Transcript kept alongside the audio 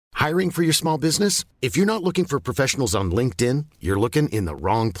Hiring for your small business? If you're not looking for professionals on LinkedIn, you're looking in the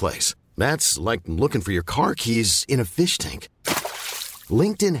wrong place. That's like looking for your car keys in a fish tank.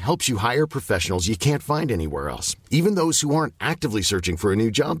 LinkedIn helps you hire professionals you can't find anywhere else, even those who aren't actively searching for a new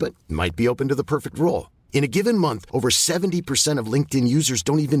job but might be open to the perfect role. In a given month, over 70% of LinkedIn users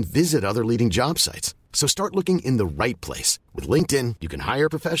don't even visit other leading job sites. So start looking in the right place. With LinkedIn, you can hire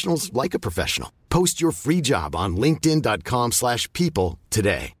professionals like a professional. Post your free job on linkedin.com/people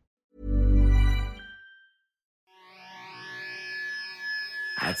today.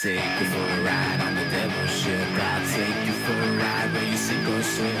 I take you for a ride on the devil's ship. I take you for a ride where you sink or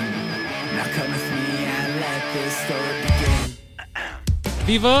swim. Now come with me and let this story begin.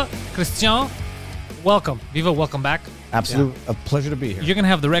 Viva, Christian, welcome. Viva, welcome back. Absolute a pleasure to be here. You're going to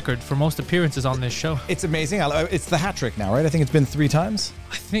have the record for most appearances on this show. It's amazing. It's the hat trick now, right? I think it's been 3 times.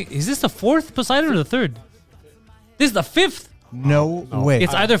 I think, is this the 4th Poseidon or the 3rd? This is the 5th. No way.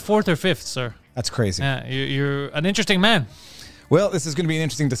 It's either 4th or 5th, sir. That's crazy. Yeah, you're an interesting man. Well, this is going to be an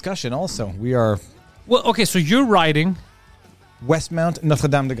interesting discussion also. We are... Well, okay, so you're riding... Westmount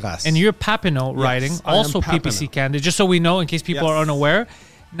Notre-Dame-de-Grâce. And you're Papineau riding, also PPC candidate, just so we know in case people are unaware.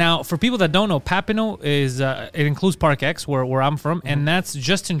 Now, for people that don't know, Papineau is, it includes Park X, where I'm from, and that's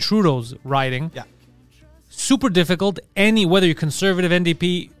Justin Trudeau's riding. Yeah. Super difficult. Whether you're conservative,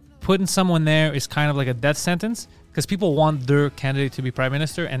 NDP, putting someone there is kind of like a death sentence because people want their candidate to be prime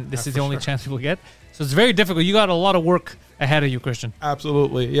minister, and this is the only chance people get. So it's very difficult. You got a lot of work ahead of you, Christian.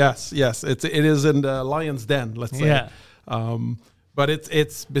 Absolutely, yes. It is in the lion's den, let's say. Yeah. But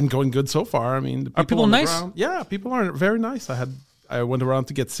it's been going good so far. I mean, the are people on the nice? ground, yeah, people are very nice. I went around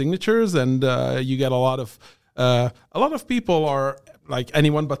to get signatures, and you get a lot of people are like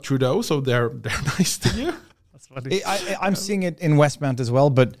anyone but Trudeau, so they're nice to you. That's funny. I'm seeing it in Westmount as well,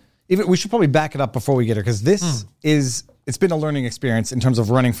 but we should probably back it up before we get here because this it's been a learning experience in terms of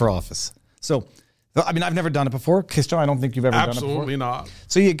running for office. So, I mean, I've never done it before. Christian, I don't think you've ever done it before. Absolutely not.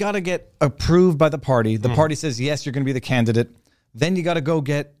 So you got to get approved by the party. The party says, yes, you're going to be the candidate. Then you got to go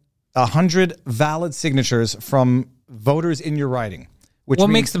get 100 valid signatures from voters in your riding. What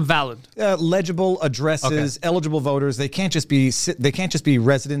makes them valid? Legible addresses, eligible voters. They can't just be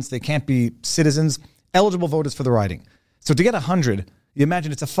residents. They can't be citizens. Eligible voters for the riding. So to get 100, you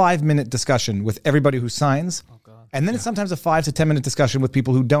imagine it's a 5-minute discussion with everybody who signs. Oh, God. And then it's sometimes a 5 to 10 minute discussion with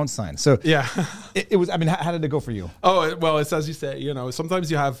people who don't sign. So it was. I mean, how did it go for you? Oh, well, it's as you say. Sometimes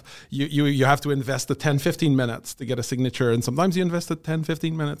you have to invest the 10-15 minutes to get a signature, and sometimes you invest the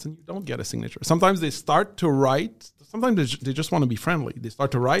 10-15 minutes and you don't get a signature. Sometimes they start to write. Sometimes they just want to be friendly. They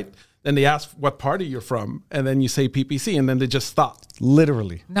start to write, then they ask what party you're from, and then you say PPC, and then they just stop.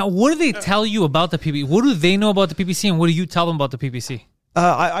 Literally. Now, what do they tell you about the PPC? What do they know about the PPC, and what do you tell them about the PPC?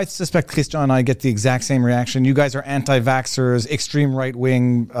 I suspect Christian and I get the exact same reaction. You guys are anti-vaxxers, extreme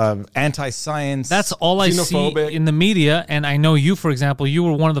right-wing, anti-science. That's all I see in the media. And I know you, for example, you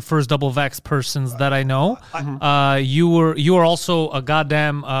were one of the first double-vax persons that I know. You were also a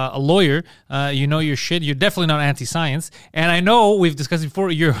goddamn a lawyer. You know your shit. You're definitely not anti-science. And I know we've discussed before.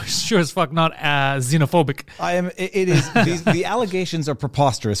 You're sure as fuck not xenophobic. I am. It is. The allegations are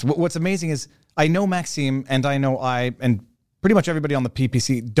preposterous. What's amazing is I know Maxime and I know and pretty much everybody on the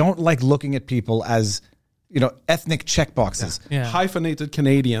PPC don't like looking at people as, ethnic checkboxes. Yeah. Hyphenated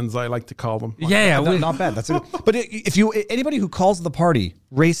Canadians, I like to call them. Not bad. That's it. But anybody who calls the party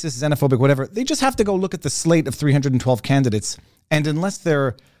racist, xenophobic, whatever, they just have to go look at the slate of 312 candidates. And unless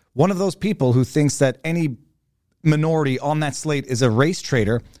they're one of those people who thinks that any minority on that slate is a race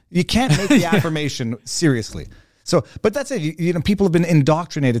traitor, you can't make the affirmation seriously. So, but that's it. People have been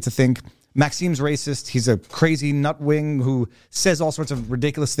indoctrinated to think Maxime's racist. He's a crazy nutwing who says all sorts of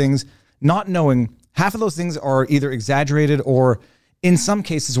ridiculous things, not knowing half of those things are either exaggerated or in some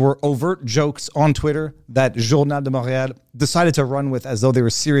cases were overt jokes on Twitter that Journal de Montréal decided to run with as though they were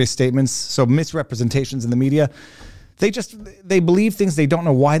serious statements. So misrepresentations in the media. They believe things. They don't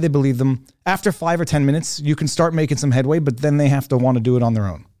know why they believe them. After 5 or 10 minutes, you can start making some headway, but then they have to want to do it on their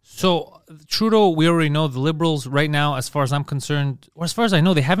own. So Trudeau, we already know the Liberals right now, as far as I'm concerned, or as far as I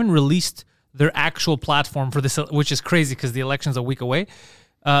know, they haven't released their actual platform for this, which is crazy because the election's a week away.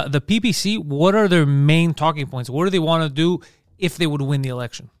 The PPC, what are their main talking points? What do they want to do if they would win the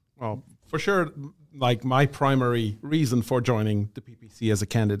election? Well, for sure, like my primary reason for joining the PPC as a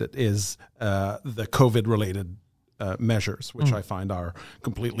candidate is the COVID-related measures, which I find are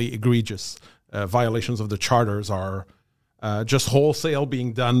completely egregious. Violations of the charters are just wholesale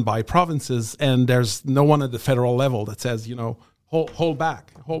being done by provinces, and there's no one at the federal level that says, hold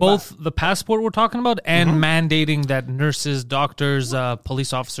back. Both the passport we're talking about and mandating that nurses, doctors,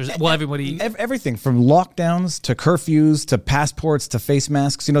 police officers, everybody. Everything from lockdowns to curfews to passports to face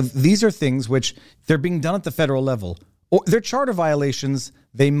masks. These are things which they're being done at the federal level. Or they're charter violations.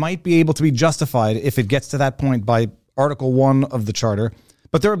 They might be able to be justified if it gets to that point by Article 1 of the charter.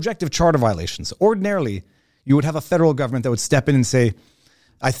 But they're objective charter violations. Ordinarily, you would have a federal government that would step in and say,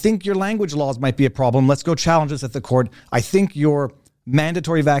 I think your language laws might be a problem. Let's go challenge this at the court. I think your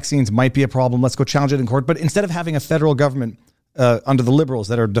mandatory vaccines might be a problem. Let's go challenge it in court. But instead of having a federal government under the Liberals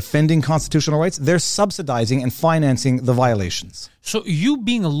that are defending constitutional rights, they're subsidizing and financing the violations. So you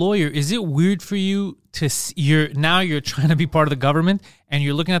being a lawyer, is it weird for you you're trying to be part of the government and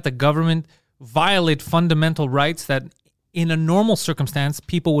you're looking at the government violate fundamental rights that in a normal circumstance,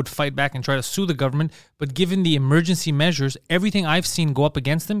 people would fight back and try to sue the government. But given the emergency measures, everything I've seen go up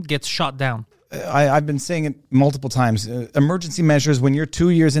against them gets shot down. I've been saying it multiple times. Emergency measures, when you're 2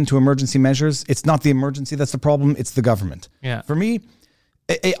 years into emergency measures, it's not the emergency that's the problem, it's the government. Yeah. For me,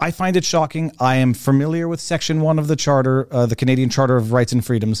 I find it shocking. I am familiar with Section 1 of the Charter, the Canadian Charter of Rights and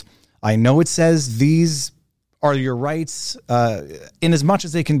Freedoms. I know it says these are your rights in as much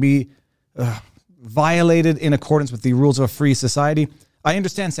as they can be violated in accordance with the rules of a free society. I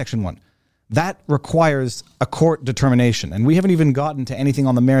understand Section 1. That requires a court determination. And we haven't even gotten to anything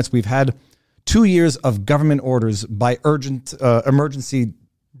on the merits. We've had 2 years of government orders by urgent emergency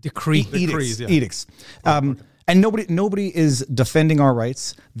edicts. And nobody is defending our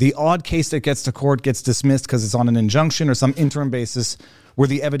rights. The odd case that gets to court gets dismissed because it's on an injunction or some interim basis where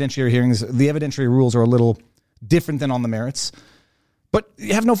the evidentiary rules are a little different than on the merits. But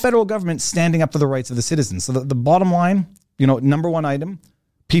you have no federal government standing up for the rights of the citizens. So the bottom line, number one item,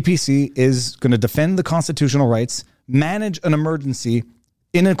 PPC is going to defend the constitutional rights, manage an emergency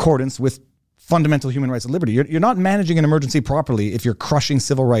in accordance with fundamental human rights and liberty. You're not managing an emergency properly if you're crushing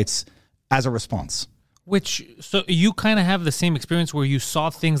civil rights as a response. So you kind of have the same experience where you saw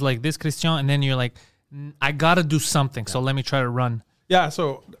things like this, Christian, and then you're like, I got to do something, so let me try to run. Yeah,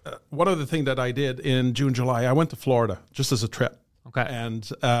 so one of the things that I did in June, July, I went to Florida just as a trip. Okay. And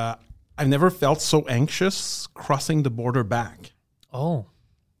I've never felt so anxious crossing the border back. Oh.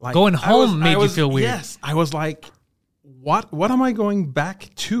 Going home made you feel weird. Yes. I was like, what am I going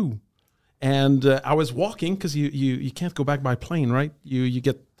back to? And I was walking because you can't go back by plane, right? You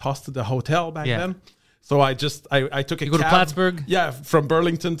get tossed to the hotel back then. So I took a cab. You go to Plattsburgh? Yeah, from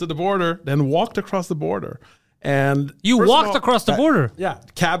Burlington to the border, then walked across the border. And you walked across the border? Yeah.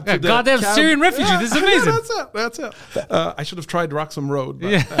 Cab to the goddamn Syrian refugee. Yeah, this is amazing. Yeah, that's it. I should have tried Roxham Road.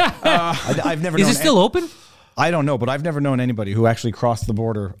 But, I've never. Is it still open? I don't know, but I've never known anybody who actually crossed the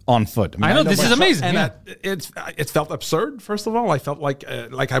border on foot. I know this is amazing. And it felt absurd. First of all, I felt like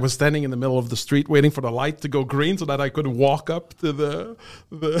I was standing in the middle of the street waiting for the light to go green so that I could walk up to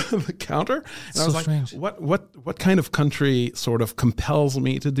the counter. And I was strange. like, what kind of country sort of compels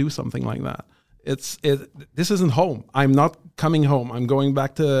me to do something like that? This isn't home. I'm not coming home. I'm going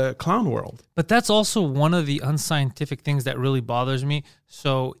back to clown world. But that's also one of the unscientific things that really bothers me.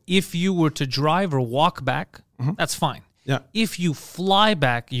 So if you were to drive or walk back, that's fine. Yeah. If you fly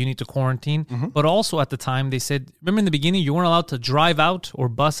back, you need to quarantine. But also at the time, they said, remember in the beginning, you weren't allowed to drive out or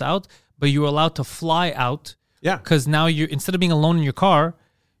bus out, but you were allowed to fly out. Yeah. Because now instead of being alone in your car,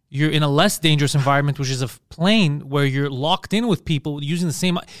 you're in a less dangerous environment, which is a plane where you're locked in with people using the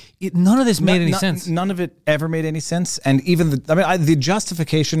same. None of this made any sense. None of it ever made any sense. And even the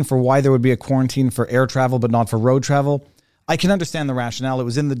justification for why there would be a quarantine for air travel but not for road travel, I can understand the rationale. It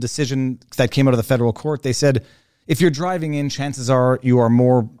was in the decision that came out of the federal court. They said if you're driving in, chances are you are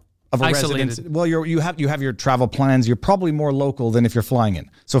more of a isolated resident. Well, you have your travel plans. You're probably more local than if you're flying in.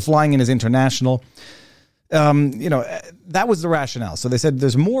 So flying in is international. That was the rationale. So they said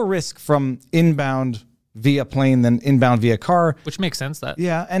there's more risk from inbound via plane than inbound via car. Which makes sense. That.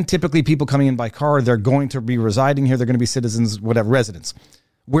 Yeah, and typically people coming in by car, they're going to be residing here. They're going to be citizens, whatever, residents.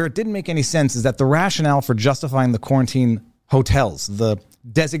 Where it didn't make any sense is that the rationale for justifying the quarantine hotels, the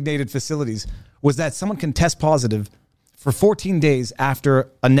designated facilities, was that someone can test positive for 14 days after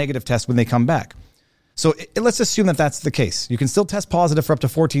a negative test when they come back. So let's assume that that's the case. You can still test positive for up to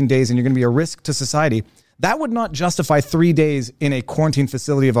 14 days and you're going to be a risk to society. That would not justify 3 days in a quarantine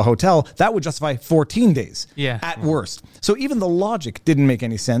facility of a hotel. That would justify 14 days at worst. So even the logic didn't make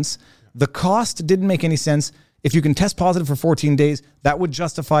any sense. The cost didn't make any sense. If you can test positive for 14 days, that would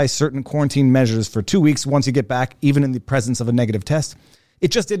justify certain quarantine measures for 2 weeks once you get back, even in the presence of a negative test. It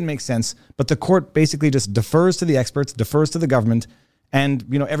just didn't make sense. But the court basically just defers to the experts, defers to the government, and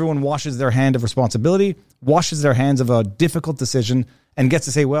everyone washes their hand of responsibility, washes their hands of a difficult decision, and gets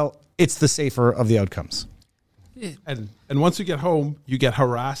to say, well, it's the safer of the outcomes. And once you get home, you get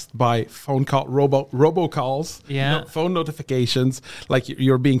harassed by phone call, robocalls, phone notifications. Like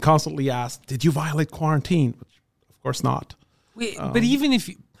you're being constantly asked, "Did you violate quarantine?" Which, of course, not. Wait, but even if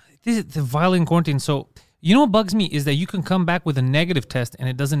this is the violent quarantine, so you know what bugs me is that you can come back with a negative test and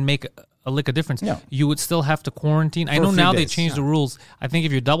it doesn't make a lick of difference. No. You would still have to quarantine. I know now they changed the rules. I think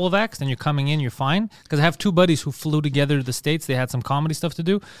if you're double vaxxed and you're coming in, you're fine. Because I have two buddies who flew together to the States. They had some comedy stuff to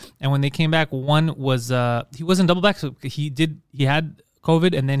do, and when they came back, one was he wasn't double vaxxed. So he had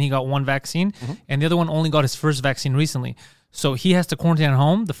COVID and then he got one vaccine, and the other one only got his first vaccine recently. So he has to quarantine at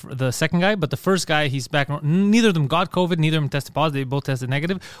home, the second guy, but the first guy, he's back. Neither of them got COVID. Neither of them tested positive. They both tested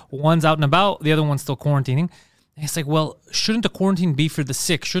negative. One's out and about. The other one's still quarantining. And it's like, well, shouldn't the quarantine be for the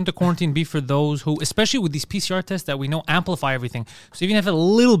sick? Shouldn't the quarantine be for those who, especially with these PCR tests that we know amplify everything? So even if a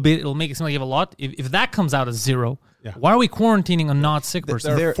little bit, it'll make it seem like you have a lot. If that comes out as zero, why are we quarantining a not sick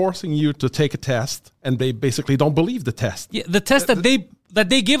person? They're forcing you to take a test, and they basically don't believe the test. Yeah, the test that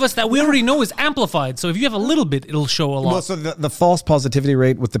they give us that we already know is amplified. So if you have a little bit, it'll show a lot. Well, so the false positivity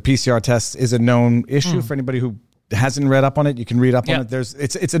rate with the PCR tests is a known issue for anybody who hasn't read up on it. You can read up on it.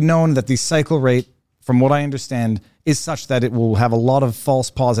 It's a known that the cycle rate, from what I understand, is such that it will have a lot of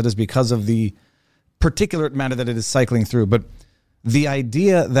false positives because of the particulate matter that it is cycling through. But the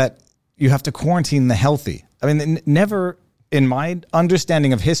idea that you have to quarantine the healthy, I mean, never in my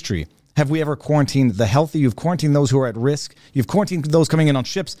understanding of history have we ever quarantined the healthy. You've quarantined those who are at risk. You've quarantined those coming in on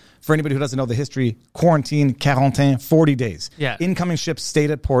ships. For anybody who doesn't know the history, quarantine, 40 days. Yeah. Incoming ships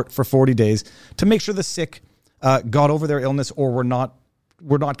stayed at port for 40 days to make sure the sick got over their illness or were not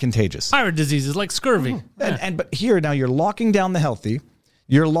contagious. Pirate diseases like scurvy. But here now you're locking down the healthy.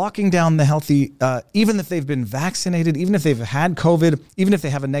 You're locking down the healthy, even if they've been vaccinated, even if they've had COVID, even if they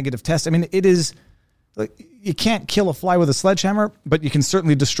have a negative test. I mean, it is like you can't kill a fly with a sledgehammer, but you can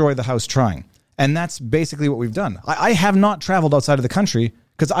certainly destroy the house trying. And that's basically what we've done. I have not traveled outside of the country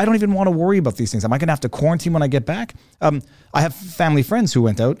because I don't even want to worry about these things. Am I going to have to quarantine when I get back? I have family friends who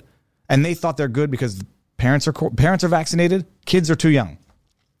went out and they thought they're good because parents are vaccinated, kids are too young.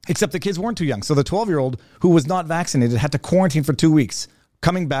 Except the kids weren't too young. So the 12-year-old who was not vaccinated had to quarantine for 2 weeks,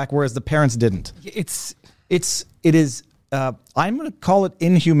 coming back, whereas the parents didn't. It is. I'm going to call it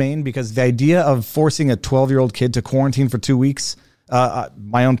inhumane because the idea of forcing a 12-year-old kid to quarantine for 2 weeks,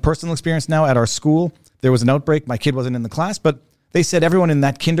 my own personal experience now at our school, there was an outbreak. My kid wasn't in the class, but they said everyone in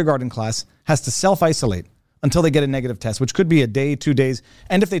that kindergarten class has to self-isolate until they get a negative test, which could be a day, 2 days.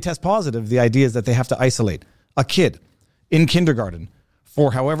 And if they test positive, the idea is that they have to isolate a kid in kindergarten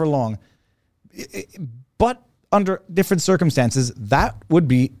for however long. But under different circumstances, that would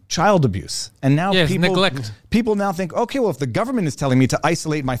be child abuse. And now people now think, okay, well, if the government is telling me to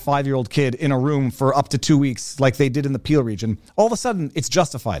isolate my 5-year-old kid in a room for up to 2 weeks, like they did in the Peel region, all of a sudden it's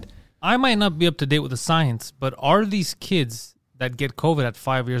justified. I might not be up to date with the science, but are these kids that get COVID at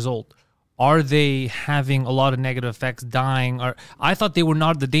 5 years old, are they having a lot of negative effects, dying? Or I thought they were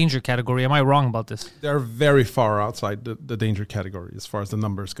not the danger category. Am I wrong about this? They're very far outside the danger category as far as the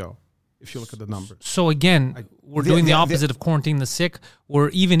numbers go, if you look at the numbers. So again, we're doing the opposite of quarantining the sick, where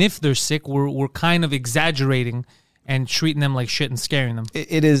even if they're sick, we're kind of exaggerating and treating them like shit and scaring them.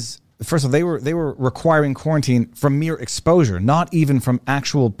 It is, first of all, they were requiring quarantine from mere exposure, not even from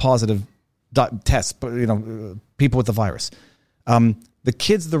actual positive tests, but people with the virus. The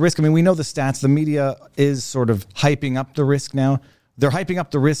kids, the risk, I mean, we know the stats. The media is sort of hyping up the risk now. They're hyping up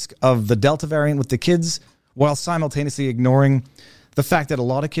the risk of the Delta variant with the kids while simultaneously ignoring the fact that a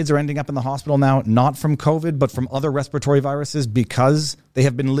lot of kids are ending up in the hospital now, not from COVID, but from other respiratory viruses because they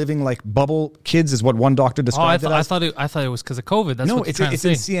have been living like bubble kids, is what one doctor described it as. I thought it was because of COVID. That's what it's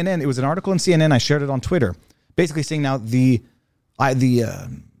in CNN. It was an article in CNN. I shared it on Twitter, basically saying now the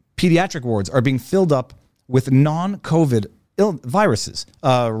pediatric wards are being filled up with non-COVID viruses,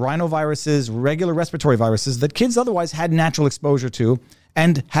 rhinoviruses, regular respiratory viruses that kids otherwise had natural exposure to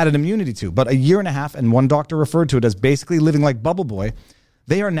and had an immunity to. But a year and a half, and one doctor referred to it as basically living like Bubble Boy,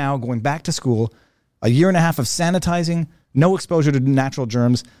 they are now going back to school, a year and a half of sanitizing, no exposure to natural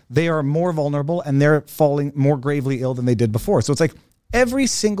germs. They are more vulnerable and they're falling more gravely ill than they did before. So it's like every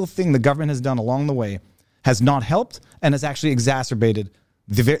single thing the government has done along the way has not helped and has actually exacerbated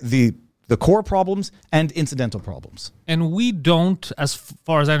the core problems and incidental problems. And we don't, as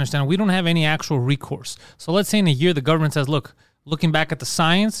far as I understand, we don't have any actual recourse. So let's say in a year the government says, look, looking back at the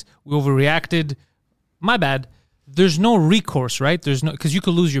science, we overreacted. My bad. There's no recourse, right? There's no, because you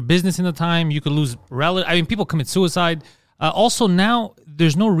could lose your business in the time. You could lose people commit suicide. Also now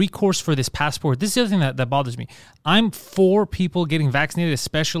there's no recourse for this passport. This is the other thing that bothers me. I'm for people getting vaccinated,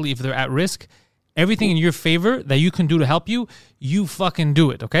 especially if they're at risk. everything in your favor that you can do to help you, you fucking do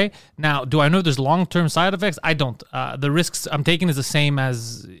it, okay? Now, do I know there's long-term side effects? I don't. The risks I'm taking is the same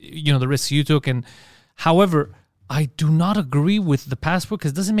as, the risks you took. And however, I do not agree with the passport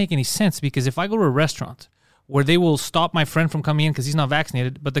because it doesn't make any sense. Because if I go to a restaurant where they will stop my friend from coming in because he's not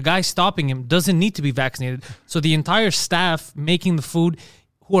vaccinated, but the guy stopping him doesn't need to be vaccinated, so the entire staff making the food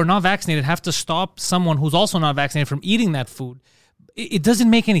who are not vaccinated have to stop someone who's also not vaccinated from eating that food. It doesn't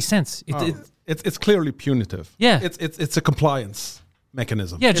make any sense. It's clearly punitive. Yeah. It's a compliance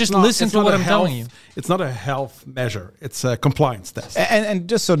mechanism. Yeah, just listen to what I'm telling you. It's not a health measure. It's a compliance test. And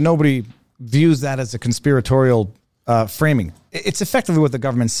just so nobody views that as a conspiratorial framing, it's effectively what the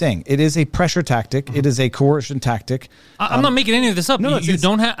government's saying. It is a pressure tactic. It is a coercion tactic. I'm not making any of this up. No, you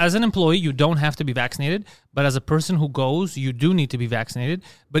don't have, as an employee, you don't have to be vaccinated. But as a person who goes, you do need to be vaccinated.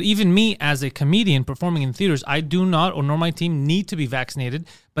 But even me, as a comedian performing in theaters, I do not, or nor my team, need to be vaccinated.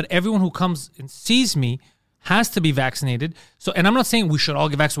 But everyone who comes and sees me has to be vaccinated. So, and I'm not saying we should all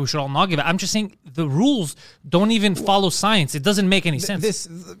get vaccinated, we should all not get vaccinated. I'm just saying the rules don't even follow science. It doesn't make any sense.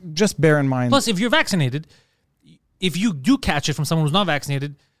 Just bear in mind. Plus, if you're vaccinated, if you do catch it from someone who's not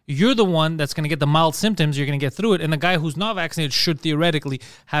vaccinated, you're the one that's going to get the mild symptoms. You're going to get through it. And the guy who's not vaccinated should theoretically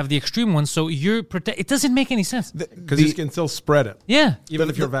have the extreme ones. So it doesn't make any sense. Because you can still spread it. Yeah. Even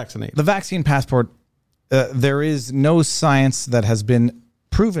if you're vaccinated. The vaccine passport, there is no science that has been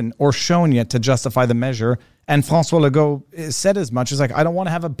proven or shown yet to justify the measure. And François Legault said as much as I don't want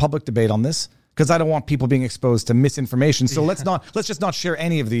to have a public debate on this because I don't want people being exposed to misinformation. So let's just not share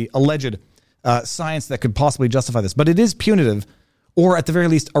any of the alleged science that could possibly justify this. But it is punitive, or at the very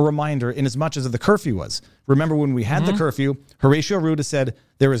least, a reminder in as much as the curfew was. Remember when we had the curfew, Horatio Arruda said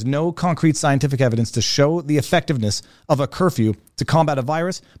there is no concrete scientific evidence to show the effectiveness of a curfew to combat a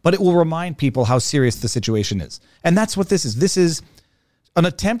virus, but it will remind people how serious the situation is. And that's what this is. This is an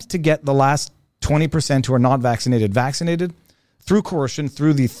attempt to get the last 20% who are not vaccinated through coercion,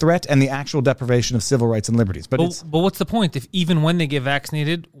 through the threat and the actual deprivation of civil rights and liberties. But what's the point if even when they get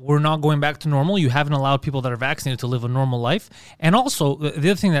vaccinated, we're not going back to normal? You haven't allowed people that are vaccinated to live a normal life. And also, the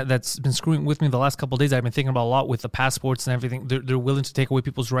other thing that's been screwing with me the last couple of days, I've been thinking about a lot with the passports and everything, they're willing to take away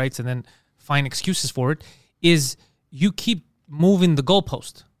people's rights and then find excuses for it, is you keep moving the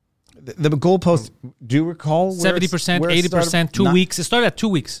goalpost. The goalpost, do you recall? 70%, 80%, 2 weeks. It started at 2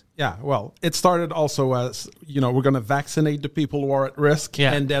 weeks. Yeah, well, it started also as, we're going to vaccinate the people who are at risk,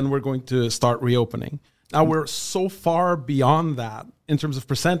 and then we're going to start reopening. Now, we're so far beyond that in terms of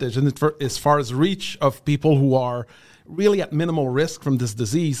percentage, and as far as reach of people who are really at minimal risk from this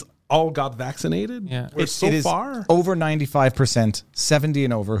disease, all got vaccinated. Yeah. We're so far. Over 95%, 70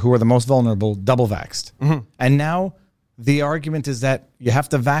 and over, who are the most vulnerable, double vaxxed. Mm-hmm. And now the argument is that you have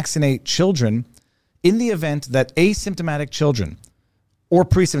to vaccinate children in the event that asymptomatic children or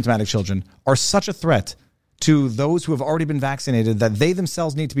pre-symptomatic children are such a threat to those who have already been vaccinated that they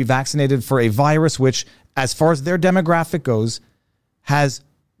themselves need to be vaccinated for a virus which, as far as their demographic goes, has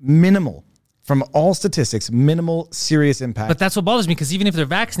minimal, from all statistics, minimal serious impact. But that's what bothers me, because even if they're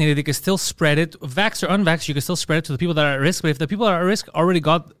vaccinated, they can still spread it. Vaxxed or unvaxxed, you can still spread it to the people that are at risk. But if the people that are at risk already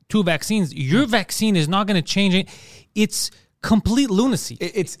got 2 vaccines, your vaccine is not going to change it. It's complete lunacy.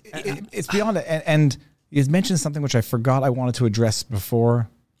 It's beyond it. And you mentioned something which I forgot I wanted to address before.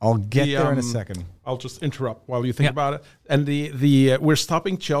 I'll get there in a second. I'll just interrupt while you think about it. And we're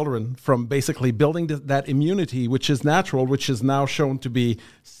stopping children from basically building that immunity, which is natural, which is now shown to be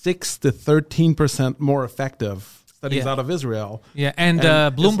 6 to 13% more effective. Studies out of Israel. Yeah, and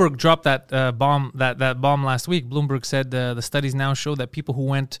Bloomberg dropped that bomb that bomb last week. Bloomberg said the studies now show that people who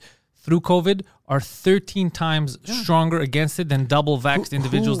went through COVID are 13 times stronger against it than double vaxxed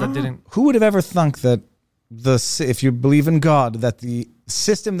individuals that didn't. Who would have ever thunk that if you believe in God, that the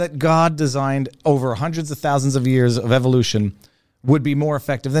system that God designed over hundreds of thousands of years of evolution would be more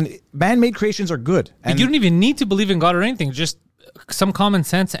effective than man-made creations are good. And you don't even need to believe in God or anything. Just some common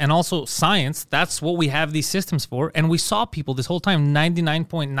sense and also science. That's what we have these systems for. And we saw people this whole time,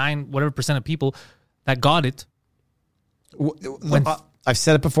 99.9 whatever percent of people that got it. I've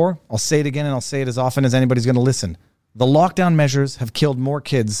said it before. I'll say it again, and I'll say it as often as anybody's going to listen. The lockdown measures have killed more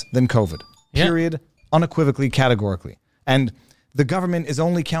kids than COVID. Period. Unequivocally, categorically. And the government is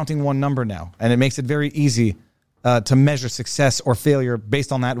only counting one number now, and it makes it very easy to measure success or failure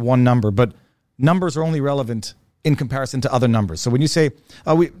based on that one number. But numbers are only relevant in comparison to other numbers. So when you say,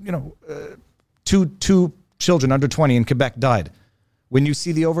 two children under 20 in Quebec died, when you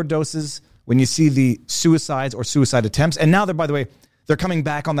see the overdoses, when you see the suicides or suicide attempts, and now by the way, they're coming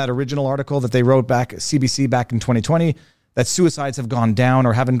back on that original article that they wrote back, CBC back in 2020, that suicides have gone down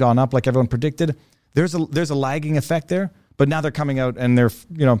or haven't gone up like everyone predicted. There's a lagging effect there, but now they're coming out and they're,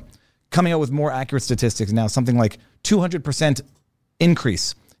 coming out with more accurate statistics now, something like 200%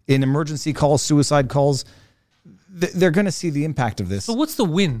 increase in emergency calls, suicide calls. They're going to see the impact of this. So what's the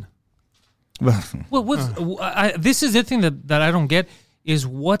win? This is the thing that I don't get is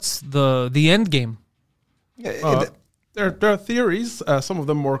what's the end game? There are theories, some of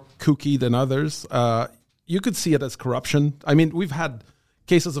them more kooky than others. You could see it as corruption. I mean, we've had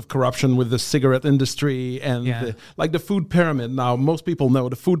cases of corruption with the cigarette industry and the food pyramid. Now, most people know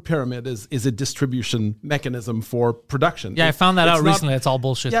the food pyramid is a distribution mechanism for production. Yeah, I found that out recently. It's all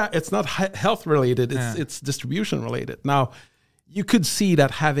bullshit. Yeah, it's not health related. It's distribution related. Now, you could see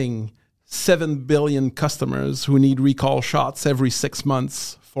that having 7 billion customers who need recall shots every 6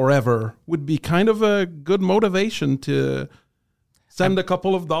 months forever would be kind of a good motivation to send a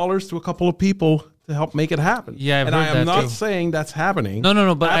couple of dollars to a couple of people to help make it happen. Yeah, and I am not saying that's happening.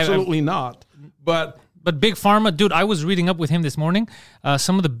 No, but absolutely not. But Big Pharma, dude, I was reading up with him this morning.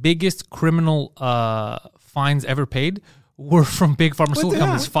 Some of the biggest criminal fines ever paid were from big pharmaceutical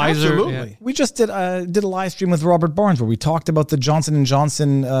companies, Pfizer. Absolutely. Yeah. We just did a live stream with Robert Barnes where we talked about the Johnson &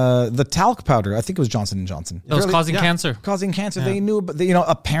 Johnson, the talc powder. I think it was Johnson & Johnson. That was causing cancer. Causing cancer. Yeah. They knew,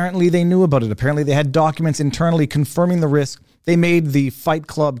 apparently they knew about it. Apparently they had documents internally confirming the risk. They made the Fight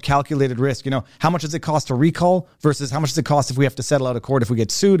Club calculated risk. How much does it cost to recall versus how much does it cost if we have to settle out of court if we get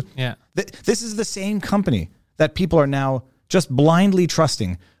sued? Yeah. This is the same company that people are now just blindly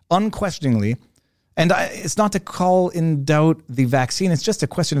trusting, unquestioningly. And it's not to call in doubt the vaccine. It's just a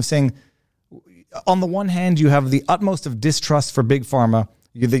question of saying, on the one hand, you have the utmost of distrust for Big Pharma,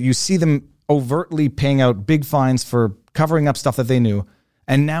 that you see them overtly paying out big fines for covering up stuff that they knew.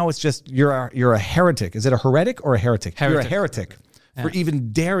 And now it's just, you're a heretic. Is it a heretic or a heretic? You're a heretic for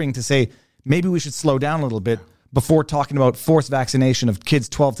even daring to say, maybe we should slow down a little bit before talking about forced vaccination of kids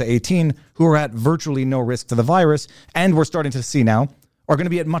 12 to 18 who are at virtually no risk to the virus. And we're starting to see now are going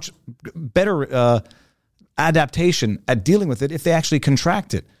to be at much better adaptation at dealing with it if they actually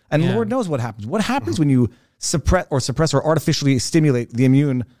contract it. And Lord knows what happens. What happens when you suppress or artificially stimulate the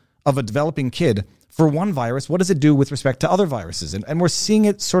immune of a developing kid for one virus? What does it do with respect to other viruses? And we're seeing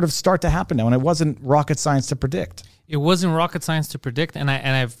it sort of start to happen now, and it wasn't rocket science to predict. It wasn't rocket science to predict, and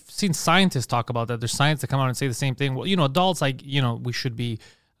I've seen scientists talk about that. There's science that come out and say the same thing. Well, adults, we should be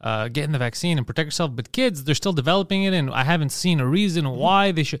getting the vaccine and protect yourself. But kids, they're still developing it, and I haven't seen a reason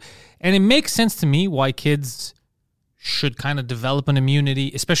why they should. And it makes sense to me why kids should kind of develop an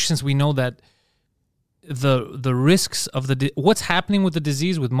immunity, especially since we know that the risks of what's happening with the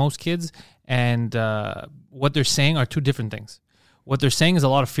disease with most kids and what they're saying are two different things. What they're saying is a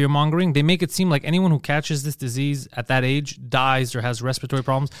lot of fear mongering. They make it seem like anyone who catches this disease at that age dies or has respiratory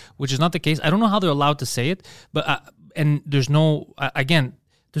problems, which is not the case. I don't know how they're allowed to say it, but and there's no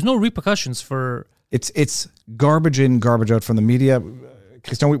repercussions for. It's garbage in, garbage out from the media.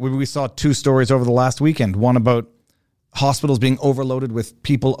 Christian, we saw two stories over the last weekend. One about hospitals being overloaded with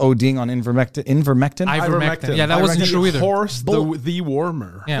people ODing on ivermectin. Ivermectin. Yeah, that wasn't true either. Horse the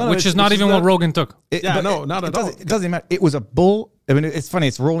warmer. Yeah, which is not even what Rogan took. Not at all. It doesn't matter. It was a bull. I mean, it's funny.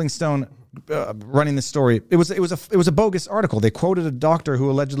 It's Rolling Stone running this story. It was a bogus article. They quoted a doctor who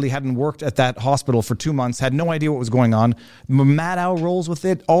allegedly hadn't worked at that hospital for 2 months, had no idea what was going on. Maddow rolls with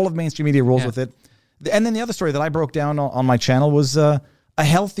it. All of mainstream media rolls with it. And then the other story that I broke down on my channel was a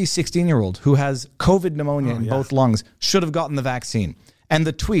healthy 16-year-old who has COVID pneumonia in both lungs should have gotten the vaccine. And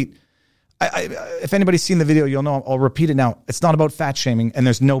the tweet, if anybody's seen the video, you'll know. I'll repeat it now. It's not about fat shaming, and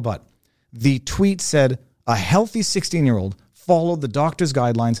there's no but. The tweet said, a healthy 16-year-old followed the doctor's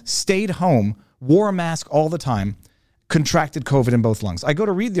guidelines, stayed home, wore a mask all the time, contracted COVID in both lungs. I go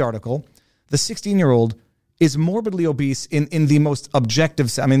to read the article. The 16-year-old is morbidly obese in the most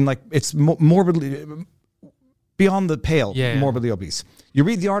objective. I mean, like, it's morbidly beyond the pale, morbidly obese. You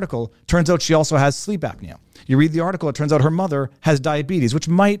read the article, turns out she also has sleep apnea. You read the article, it turns out her mother has diabetes, which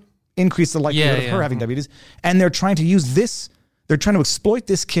might increase the likelihood of her having diabetes. And they're trying to use this, they're trying to exploit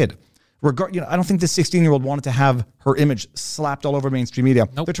this kid. I don't think this 16-year-old wanted to have her image slapped all over mainstream media.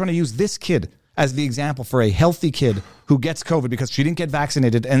 Nope. They're trying to use this kid as the example for a healthy kid who gets COVID because she didn't get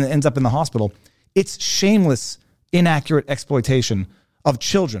vaccinated and ends up in the hospital. It's shameless, inaccurate exploitation of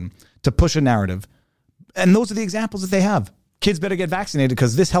children to push a narrative. And those are the examples that they have. Kids better get vaccinated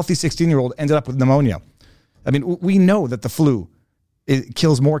because this healthy 16-year-old ended up with pneumonia. I mean, we know that the flu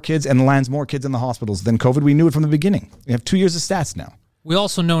kills more kids and lands more kids in the hospitals than COVID. We knew it from the beginning. We have 2 years of stats now. We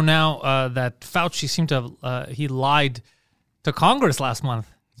also know now that Fauci seemed to have, he lied to Congress last month.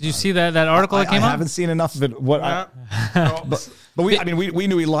 Did you see that article that came out? I haven't seen enough of it. But we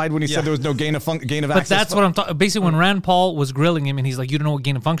knew he lied when he said there was no gain of access. But that's what I'm talking. Basically, when Rand Paul was grilling him, and he's like, "You don't know what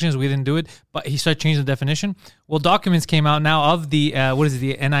gain of function is. We didn't do it." But he started changing the definition. Well, documents came out now of the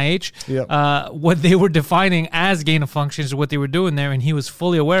the NIH. Yep. What they were defining as gain of function is what they were doing there, and he was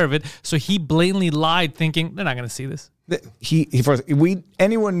fully aware of it. So he blatantly lied, thinking they're not going to see this.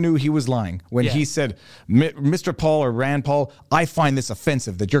 Anyone knew he was lying when he said, Mr. Paul or Rand Paul, I find this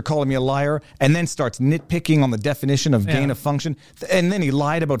offensive that you're calling me a liar, and then starts nitpicking on the definition of gain of function. And then he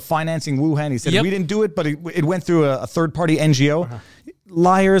lied about financing Wuhan. He said, we didn't do it, but it went through a third-party NGO.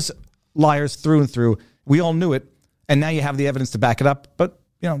 Liars through and through. We all knew it, and now you have the evidence to back it up. But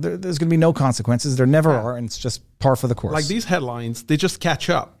there's going to be no consequences. There never are, and it's just par for the course. Like these headlines, they just catch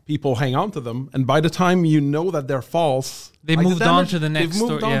up. People hang on to them, and by the time you know that they're false, they moved on to the next. They've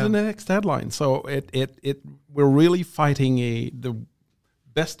moved on to the next headline. So we're really fighting the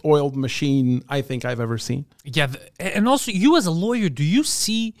best oiled machine I think I've ever seen. Yeah, and also you as a lawyer, do you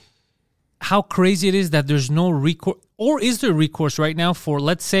see how crazy it is that there's no recourse, or is there recourse right now for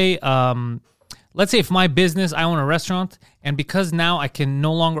let's say if my business, I own a restaurant, and because now I can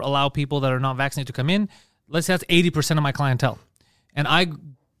no longer allow people that are not vaccinated to come in, let's say that's 80% of my clientele, and I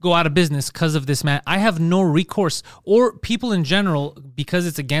go out of business because of this, man, I have no recourse, or people in general, because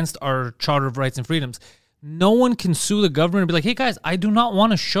it's against our Charter of Rights and Freedoms, no one can sue the government and be like, hey guys, I do not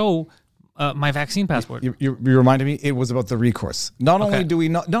want to show my vaccine passport. You reminded me, it was about the recourse. Not only do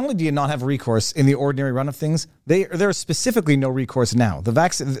you not have recourse in the ordinary run of things, there's specifically no recourse now. The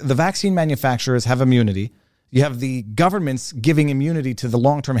vaccine manufacturers have immunity. You have the governments giving immunity to the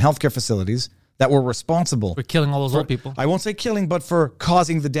long-term healthcare facilities that were responsible for killing all those old people. I won't say killing, but for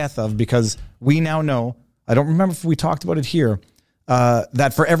causing the death of, because we now know, I don't remember if we talked about it here,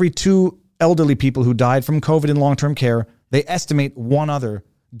 that for every 2 elderly people who died from COVID in long-term care, they estimate 1 other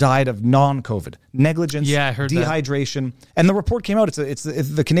died of non-COVID, negligence, dehydration. And the report came out. It's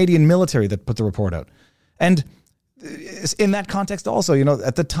the Canadian military that put the report out. And in that context also,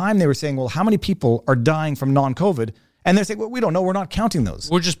 at the time they were saying, well, how many people are dying from non-COVID? And they're saying, well, we don't know. We're not counting those.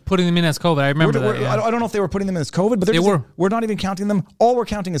 We're just putting them in as COVID. I remember that. I don't know if they were putting them in as COVID, but we're not even counting them. All we're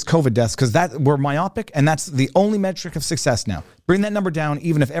counting is COVID deaths, because we're myopic, and that's the only metric of success now. Bring that number down,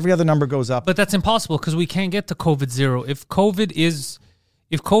 even if every other number goes up. But that's impossible, because we can't get to COVID zero. If COVID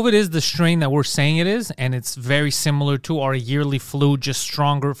is the strain that we're saying it is, and it's very similar to our yearly flu, just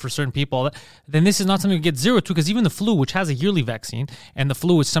stronger for certain people, then this is not something we get zero to, because even the flu, which has a yearly vaccine, and the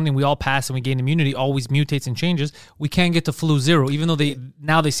flu is something we all pass and we gain immunity, always mutates and changes, we can't get to flu zero, even though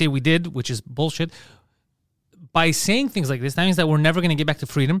they say we did, which is bullshit. By saying things like this, that means that we're never going to get back to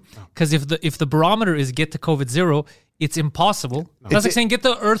freedom, because if the barometer is get to COVID zero, it's impossible. That's like saying get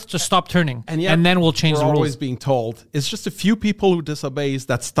the earth to stop turning, and then we'll change the rules. We're always being told it's just a few people who disobeys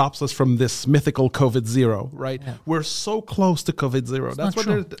that stops us from this mythical COVID zero, right? Yeah. We're so close to COVID zero. That's what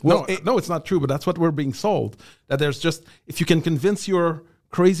true. No, it's not true, but that's what we're being sold. That there's just, if you can convince your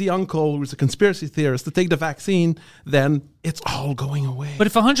crazy uncle who's a conspiracy theorist to take the vaccine, then it's all going away. But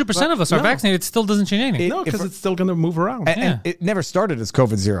if 100% of us are vaccinated, it still doesn't change anything. No, because it's still going to move around. And it never started as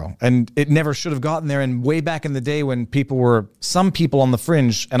COVID zero, and it never should have gotten there. And way back in the day when some people on the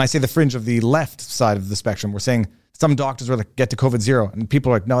fringe, and I say the fringe of the left side of the spectrum, were saying some doctors were like, get to COVID zero. And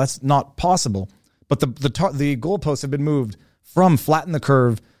people are like, no, that's not possible. But the goalposts have been moved from flatten the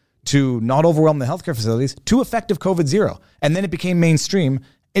curve to not overwhelm the healthcare facilities to effective COVID zero. And then it became mainstream.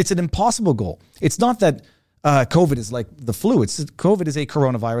 It's an impossible goal. It's not that COVID is like the flu. COVID is a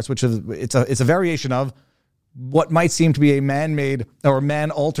coronavirus, which is it's a variation of what might seem to be a man-made or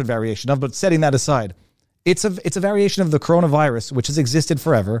man-altered variation of, but setting that aside, it's a variation of the coronavirus, which has existed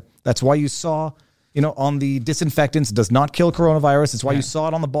forever. That's why you saw, on the disinfectants, it does not kill coronavirus. It's why you saw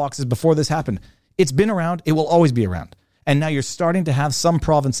it on the boxes before this happened. It's been around. It will always be around. And now you're starting to have some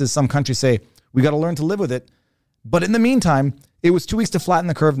provinces, some countries say, we got to learn to live with it. But in the meantime, it was 2 weeks to flatten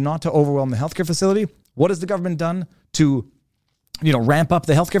the curve, not to overwhelm the healthcare facility. What has the government done to, ramp up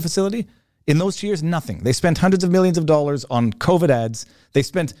the healthcare facility? In those 2 years, nothing. They spent hundreds of millions of dollars on COVID ads. They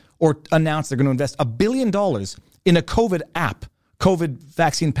spent or announced they're going to invest $1 billion in a COVID app, COVID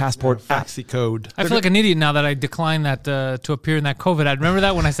vaccine passport app. Code. I feel like an idiot now that I declined that to appear in that COVID ad. Remember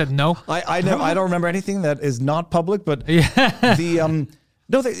that when I said no? I don't remember anything that is not public, but you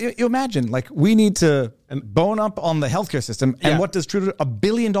imagine, like, we need to bone up on the healthcare system. And what does Trudeau, $1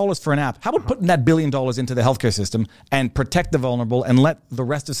 billion for an app? How about putting that $1 billion into the healthcare system and protect the vulnerable and let the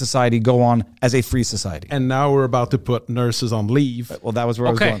rest of society go on as a free society? And now we're about to put nurses on leave. Well, that was where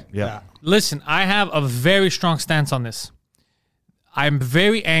I was going. Yeah. Listen, I have a very strong stance on this. I'm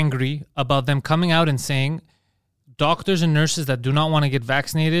very angry about them coming out and saying, doctors and nurses that do not want to get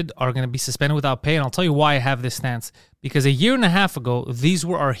vaccinated are going to be suspended without pay. And I'll tell you why I have this stance. Because a year and a half ago, these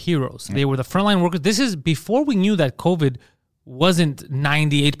were our heroes. They were the frontline workers. This is before we knew that COVID wasn't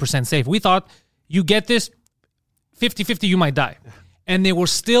 98% safe. We thought, you get this, 50-50, you might die. And they were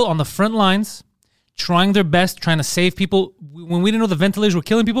still on the front lines, trying their best, trying to save people. When we didn't know the ventilators were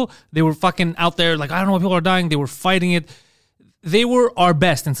killing people, they were fucking out there like, I don't know why people are dying. They were fighting it. They were our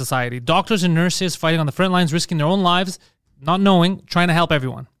best in society. Doctors and nurses fighting on the front lines, risking their own lives, not knowing, trying to help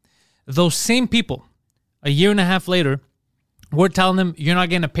everyone. Those same people, a year and a half later, we're telling them you're not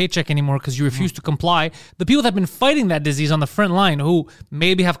getting a paycheck anymore because you refuse to comply. The people that have been fighting that disease on the front line, who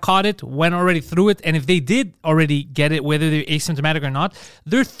maybe have caught it, went already through it, and if they did already get it, whether they're asymptomatic or not,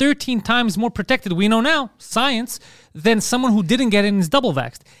 they're 13 times more protected, we know now, science, than someone who didn't get it and is double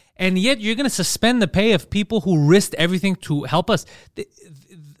vaxxed. And yet you're going to suspend the pay of people who risked everything to help us.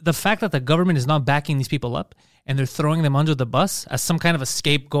 The fact that the government is not backing these people up and they're throwing them under the bus as some kind of a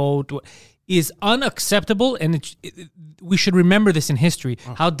scapegoat is unacceptable, and we should remember this in history,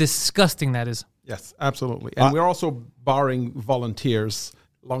 how disgusting that is. Yes, absolutely. And we're also barring volunteers,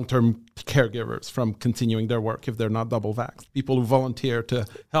 long-term caregivers, from continuing their work if they're not double vaxxed. People who volunteer to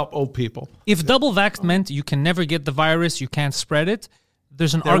help old people. If double vaxxed meant you can never get the virus, you can't spread it,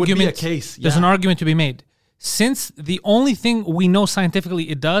 there's an argument. Would be a case. There's an argument to be made. Since the only thing we know scientifically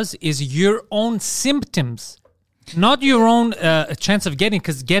it does is your own symptoms, not your own chance of getting,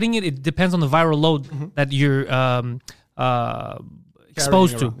 because getting it depends on the viral load that you're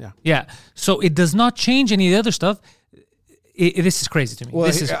exposed to. Yeah. So it does not change any of the other stuff. This is crazy to me. Well,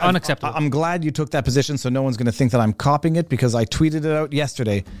 this is unacceptable. I'm glad you took that position so no one's going to think that I'm copying it, because I tweeted it out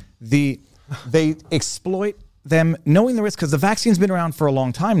yesterday. They exploit them knowing the risk, because the vaccine's been around for a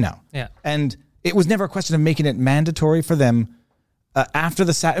long time now. Yeah. And it was never a question of making it mandatory for them after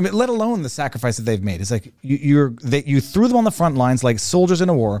the let alone the sacrifice that they've made. It's like you threw them on the front lines like soldiers in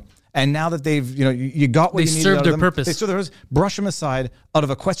a war, and now that they've you got what they you needed served out their of them, purpose. they served their purpose. Brush them aside out of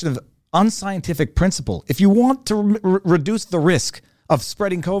a question of unscientific principle. If you want to reduce the risk of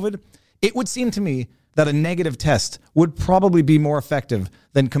spreading COVID, it would seem to me that a negative test would probably be more effective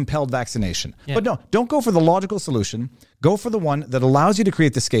than compelled vaccination. Yeah. But no, don't go for the logical solution. Go for the one that allows you to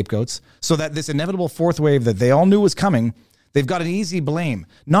create the scapegoats so that this inevitable fourth wave that they all knew was coming, they've got an easy blame.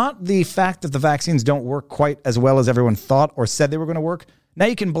 Not the fact that the vaccines don't work quite as well as everyone thought or said they were going to work. Now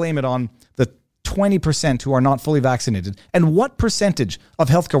you can blame it on the 20% who are not fully vaccinated. And what percentage of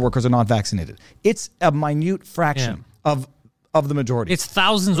healthcare workers are not vaccinated? It's a minute fraction of the majority. It's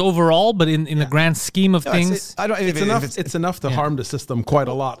thousands overall, but in the grand scheme of things, it's enough to harm the system quite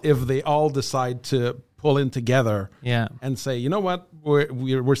a lot if they all decide to pull in together and say, you know what,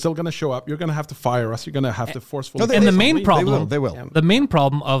 we're still going to show up. You're going to have to fire us. You're going to have to forcefully. And the main problem, they will. The main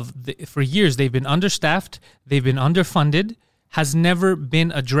problem for years they've been understaffed, they've been underfunded, has never been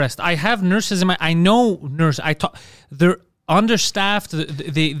addressed. I have nurses I know nurses. They're understaffed.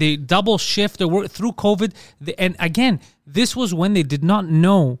 They double shift their work through COVID. And again, this was when they did not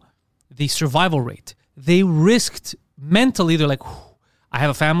know the survival rate. They risked mentally. They're like, I have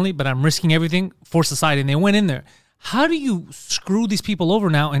a family, but I'm risking everything for society. And they went in there. How do you screw these people over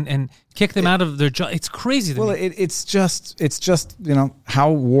now and kick them out of their job? It's crazy to me. It's just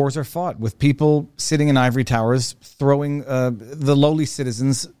how wars are fought, with people sitting in ivory towers throwing the lowly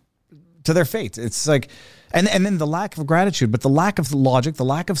citizens to their fate. It's like, and then the lack of gratitude, but the lack of logic, the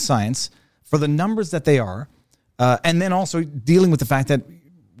lack of science for the numbers that they are, and then also dealing with the fact that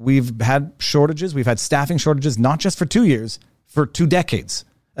we've had shortages, we've had staffing shortages, not just for 2 years, for 2 decades.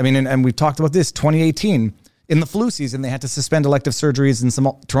 I mean, and we've talked about this, 2018, in the flu season, they had to suspend elective surgeries in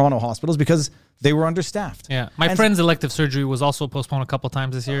some Toronto hospitals because they were understaffed. Yeah, my friend's elective surgery was also postponed a couple of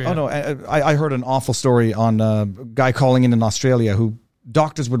times this year. Oh, no, I heard an awful story on a guy calling in Australia who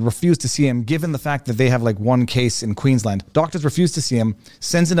doctors would refuse to see him, given the fact that they have like one case in Queensland. Doctors refuse to see him,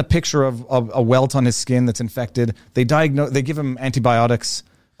 sends in a picture of a welt on his skin that's infected. They give him antibiotics,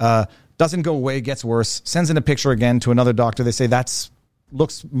 doesn't go away, gets worse, sends in a picture again to another doctor. They say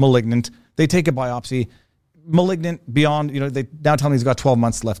looks malignant. They take a biopsy. Malignant beyond, they now tell me he's got 12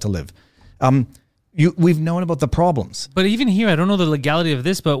 months left to live. We've known about the problems. But even here, I don't know the legality of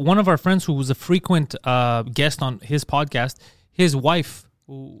this, but one of our friends who was a frequent guest on his podcast, his wife,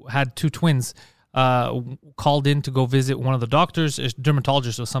 who had 2 twins, called in to go visit one of the doctors, a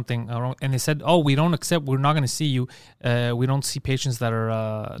dermatologist or something, and they said, we're not going to see you. We don't see patients that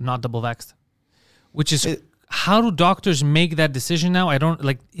are not double vaxxed, which is... How do doctors make that decision now? I don't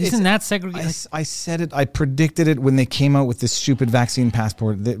isn't that segregated? I said it. I predicted it when they came out with this stupid vaccine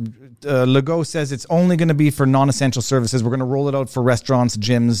passport. Legault says it's only going to be for non-essential services. We're going to roll it out for restaurants,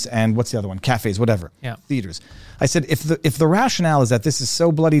 gyms, and what's the other one? Cafes, whatever. Yeah. Theaters. I said, if the rationale is that this is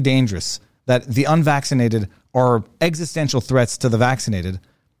so bloody dangerous that the unvaccinated are existential threats to the vaccinated,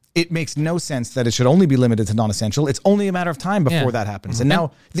 it makes no sense that it should only be limited to non-essential. It's only a matter of time before that happens. And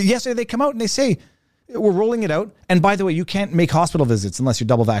now, yesterday they come out and they say, we're rolling it out. And by the way, you can't make hospital visits unless you're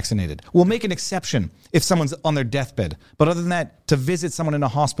double vaccinated. We'll make an exception if someone's on their deathbed. But other than that, to visit someone in a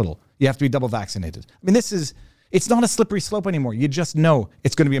hospital, you have to be double vaccinated. I mean, it's not a slippery slope anymore. You just know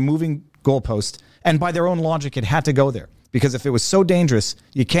it's going to be a moving goalpost. And by their own logic, it had to go there. Because if it was so dangerous,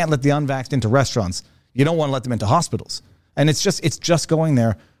 you can't let the unvaxxed into restaurants. You don't want to let them into hospitals. And it's just going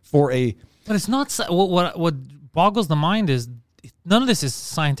there for a... But it's not... What boggles the mind is none of this is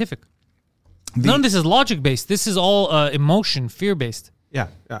scientific. None of this is logic-based. This is all emotion, fear-based. Yeah.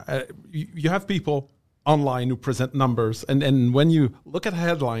 You have people online who present numbers, and when you look at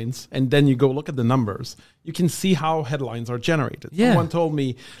headlines and then you go look at the numbers, you can see how headlines are generated. Yeah. Someone told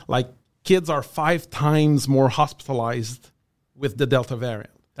me, like, kids are 5 times more hospitalized with the Delta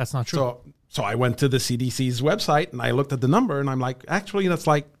variant. That's not true. So I went to the CDC's website and I looked at the number and I'm like, actually, that's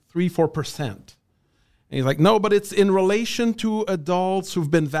like 3-4%. And he's like, no, but it's in relation to adults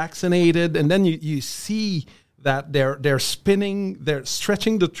who've been vaccinated. And then you see that they're stretching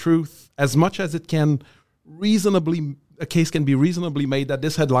the truth as much as it can a case can be reasonably made that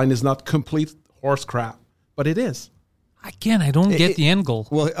this headline is not complete horse crap, but it is. Again, I don't get the end goal.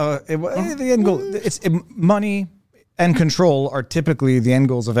 Well, the end goal, money and control are typically the end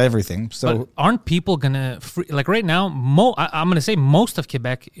goals of everything. So but aren't people going to... Like right now, I'm going to say most of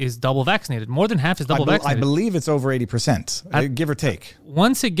Quebec is double vaccinated. More than half is double vaccinated. I believe it's over 80%, give or take.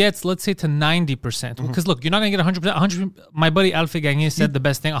 Once it gets, let's say, to 90%, because look, you're not going to get 100%. 100%. My buddy Alfie Gagné said the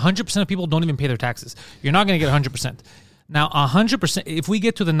best thing. 100% of people don't even pay their taxes. You're not going to get 100%. Now, 100%, if we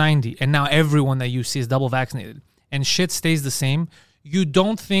get to the 90, and now everyone that you see is double vaccinated, and shit stays the same... You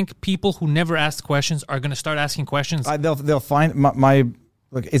don't think people who never ask questions are going to start asking questions? They'll find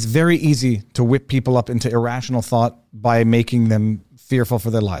look. It's very easy to whip people up into irrational thought by making them fearful for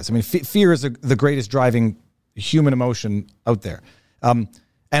their lives. I mean, fear is the greatest driving human emotion out there. And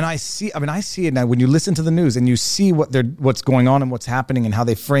I see it now when you listen to the news and you see what's going on and what's happening and how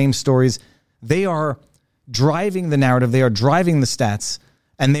they frame stories. They are driving the narrative. They are driving the stats,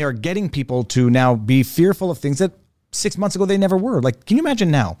 and they are getting people to now be fearful of things that 6 months ago they never were. Like, can you imagine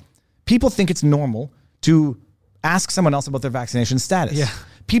now? People think it's normal to ask someone else about their vaccination status. Yeah.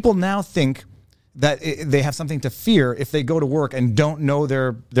 People now think that they have something to fear if they go to work and don't know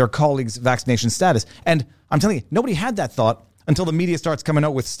their colleagues' vaccination status. And I'm telling you, nobody had that thought until the media starts coming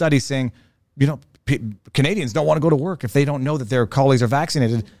out with studies saying, Canadians don't want to go to work if they don't know that their colleagues are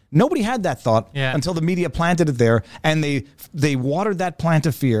vaccinated. Nobody had that thought until the media planted it there, and they watered that plant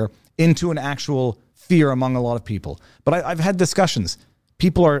of fear into an actual fear among a lot of people. But I've had discussions.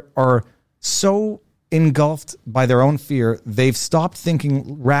 People are so engulfed by their own fear, they've stopped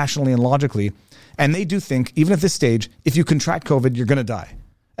thinking rationally and logically, and they do think, even at this stage, if you contract COVID, you're going to die.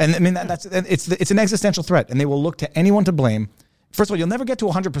 And I mean, it's an existential threat, and they will look to anyone to blame. First of all, you'll never get to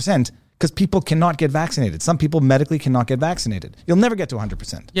 100% because people cannot get vaccinated. Some people medically cannot get vaccinated. You'll never get to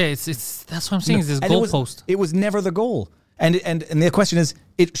 100%. Yeah, it's that's what I'm saying. Is this goalpost? It was never the goal. And the question is,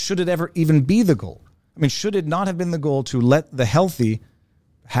 should it ever even be the goal? I mean, should it not have been the goal to let the healthy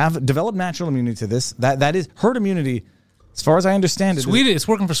develop natural immunity to this? That is herd immunity, as far as I understand it. It's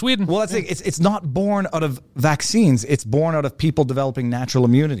working for Sweden. Well, that's it's not born out of vaccines. It's born out of people developing natural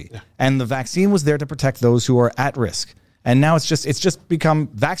immunity. Yeah. And the vaccine was there to protect those who are at risk. And now it's just become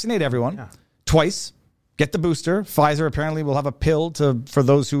vaccinate everyone twice. Get the booster. Pfizer apparently will have a pill for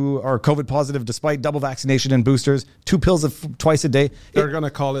those who are COVID positive despite double vaccination and boosters. 2 pills twice a day. They're going to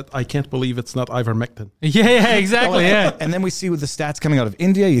call it, I can't believe it's not ivermectin. Yeah, exactly. Yeah. And then we see with the stats coming out of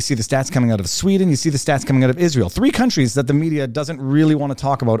India, you see the stats coming out of Sweden, you see the stats coming out of Israel. 3 countries that the media doesn't really want to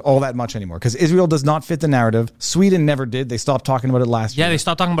talk about all that much anymore because Israel does not fit the narrative. Sweden never did. They stopped talking about it last year. Yeah, they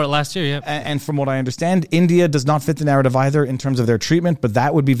stopped talking about it last year, yeah. And from what I understand, India does not fit the narrative either in terms of their treatment, but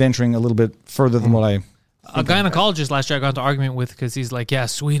that would be venturing a little bit further than what I... A gynecologist last year I got into argument with because he's like, yeah,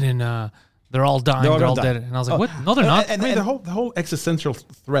 Sweden, they're all dying, they're all dead. And I was like, what? No, they're not. And the whole existential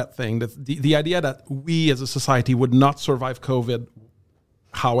threat thing, that the idea that we as a society would not survive COVID,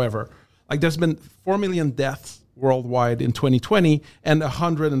 however, like there's been 4 million deaths worldwide in 2020 and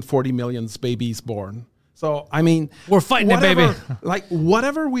 140 million babies born. So, I mean... We're fighting it, baby. Like,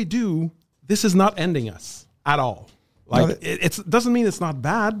 whatever we do, this is not ending us at all. Like it doesn't mean it's not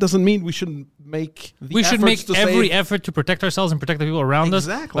bad. Doesn't mean we shouldn't make the we should make to every save. effort to protect ourselves and protect the people around us.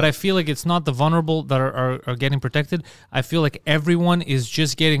 Exactly. But I feel like it's not the vulnerable that are getting protected. I feel like everyone is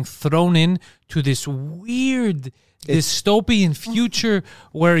just getting thrown in to this weird dystopian future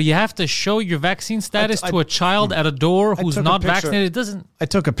where you have to show your vaccine status to a child at a door who's took a not picture. vaccinated. It doesn't. I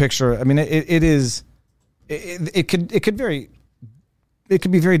took a picture. I mean, it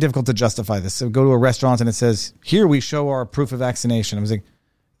could be very difficult to justify this. So go to a restaurant and it says, "Here we show our proof of vaccination." I was like,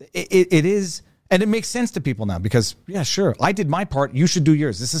 it is, and it makes sense to people now because, yeah, sure, I did my part. You should do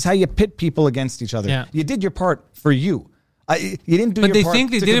yours. This is how you pit people against each other. Yeah. You did your part for you. You didn't do. But your they part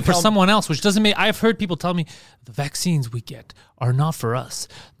think they to did it for compel- someone else, which doesn't make. I've heard people tell me the vaccines we get are not for us;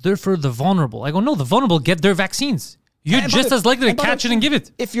 they're for the vulnerable. I go, no, the vulnerable get their vaccines. You're And just by as likely to by catch the it and give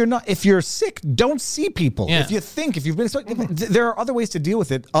it. If you're sick, don't see people. Yeah. If you've been, there are other ways to deal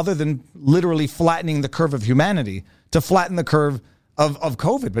with it other than literally flattening the curve of humanity to flatten the curve of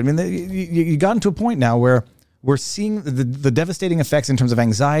COVID. But I mean, you got into a point now where we're seeing the devastating effects in terms of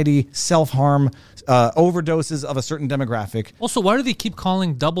anxiety, self-harm, overdoses of a certain demographic. Also, why do they keep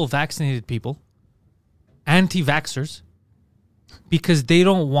calling double vaccinated people anti-vaxxers? Because they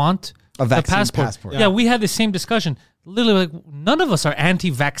don't want A the vaccine passport. passport. Yeah, we had the same discussion. Literally, like, none of us are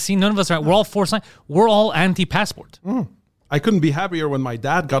anti-vaccine. None of us are. We're all for sign. We're all anti-passport. I couldn't be happier when my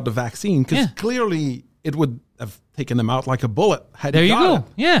dad got the vaccine because Yeah. clearly it would have taken him out like a bullet. Had There he you got go. it.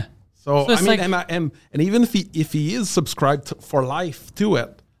 Yeah. So it's I mean, like- and even if he is subscribed for life to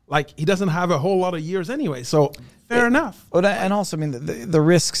it, like he doesn't have a whole lot of years anyway. So fair enough. But and also, I mean, the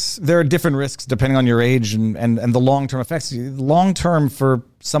risks. There are different risks depending on your age and the long term effects. Long term for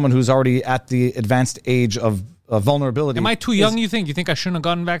someone who's already at the advanced age of vulnerability. Am I too young? You think? You think I shouldn't have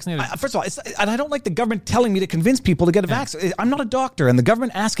gotten vaccinated? First of all, and I don't like the government telling me to convince people to get a vaccine. I'm not a doctor, and the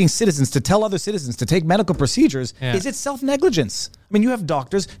government asking citizens to tell other citizens to take medical procedures is it self-negligence? I mean, you have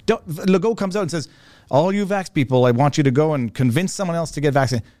doctors. Legault comes out and says, "All you vax people, I want you to go and convince someone else to get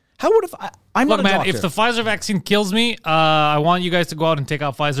vaccinated." How would I'm Look, not a man, doctor. if the Pfizer vaccine kills me, I want you guys to go out and take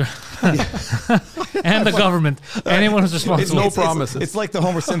out Pfizer and the government. Anyone who's responsible. no promises. It's like the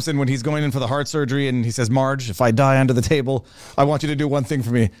Homer Simpson when he's going in for the heart surgery and he says, "Marge, if I die under the table, I want you to do one thing for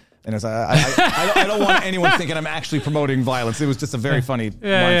me." And it's, I don't want anyone thinking I'm actually promoting violence. It was just a very funny line.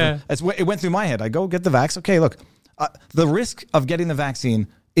 yeah. It went through my head. I go get the vax. Okay, look, the risk of getting the vaccine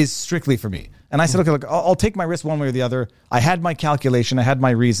is strictly for me. And I said, okay, look, I'll take my risk one way or the other. I had my calculation. I had my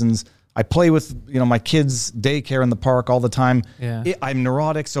reasons. I play with my kids' daycare in the park all the time. Yeah. I'm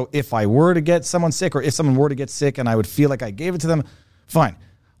neurotic, so if I were to get someone sick or if someone were to get sick and I would feel like I gave it to them, fine.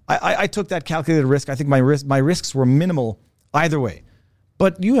 I took that calculated risk. I think my risks were minimal either way.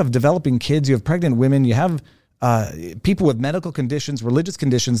 But you have developing kids, you have pregnant women, you have people with medical conditions, religious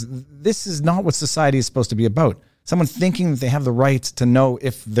conditions. This is not what society is supposed to be about. Someone thinking that they have the right to know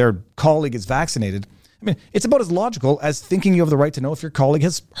if their colleague is vaccinated. I mean, it's about as logical as thinking you have the right to know if your colleague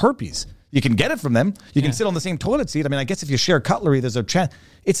has herpes. You can get it from them. You can sit on the same toilet seat. I mean, I guess if you share cutlery, there's a chance.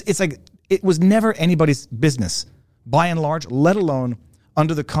 It's like it was never anybody's business, by and large, let alone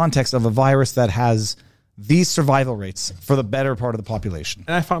under the context of a virus that has these survival rates for the better part of the population.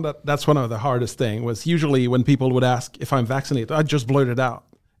 And I found that that's one of the hardest thing was usually when people would ask if I'm vaccinated, I just blurt it out.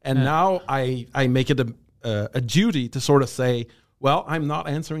 And now I make it a duty to sort of say, well, I'm not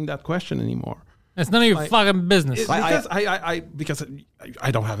answering that question anymore. It's none of your fucking business. Because I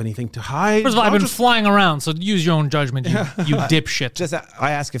don't have anything to hide. First of all, I've been flying around, so use your own judgment, you dipshit. Just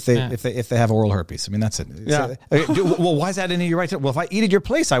I ask if they have oral herpes. I mean, that's it. Yeah. Well, why is that in your right? Well, if I eat at your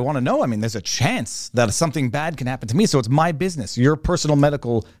place, I want to know. I mean, there's a chance that something bad can happen to me. So it's my business, your personal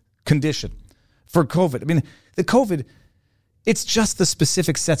medical condition for COVID. I mean, the COVID, it's just the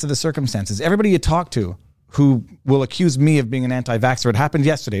specific sets of the circumstances. Everybody you talk to who will accuse me of being an anti-vaxxer. It happened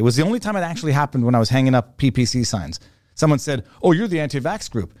yesterday. It was the only time it actually happened when I was hanging up PPC signs. Someone said, "Oh, you're the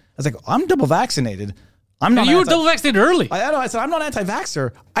anti-vax group." I was like, "I'm double vaccinated. I'm not." You were double vaccinated early. I said, "I'm not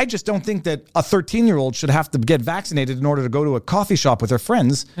anti-vaxxer. I just don't think that a 13-year-old should have to get vaccinated in order to go to a coffee shop with their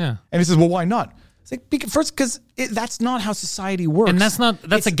friends." Yeah. And he says, "Well, why not?" It's like, because that's not how society works. And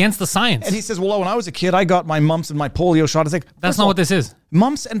that's against the science. And he says, "Well, when I was a kid, I got my mumps and my polio shot." It's like, That's not what this is.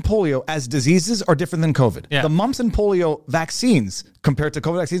 Mumps and polio as diseases are different than COVID. Yeah. The mumps and polio vaccines compared to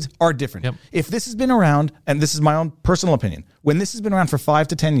COVID vaccines are different. Yep. If this has been around, and this is my own personal opinion, when this has been around for 5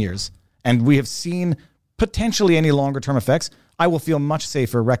 to 10 years, and we have seen potentially any longer term effects, I will feel much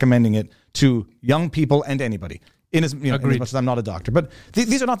safer recommending it to young people and anybody. In as much as I'm not a doctor. But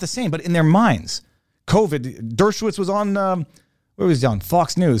these are not the same, but in their minds. COVID, Dershowitz was on, where was he on?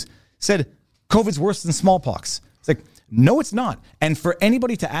 Fox News, said COVID's worse than smallpox. It's like, no, it's not. And for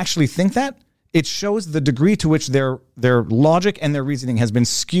anybody to actually think that it shows the degree to which their logic and their reasoning has been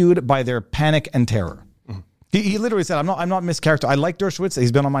skewed by their panic and terror. He literally said, I'm not mischaracterized. I like Dershowitz.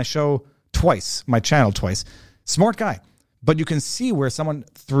 He's been on my show twice, my channel twice. Smart guy. But you can see where someone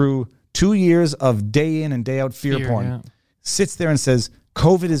through 2 years of day in and day out fear porn sits there and says,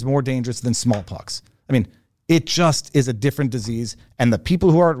 COVID is more dangerous than smallpox. I mean, it just is a different disease. And the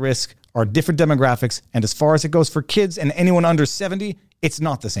people who are at risk are different demographics. And as far as it goes for kids and anyone under 70, it's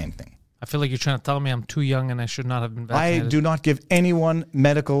not the same thing. I feel like you're trying to tell me I'm too young and I should not have been vaccinated. I do not give anyone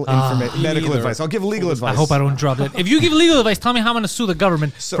medical advice. I'll give legal advice. I hope I don't drop that. If you give legal advice, tell me how I'm going to sue the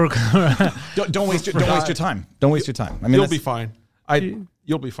government. Don't waste your time. Don't waste your time. I mean, you'll be fine.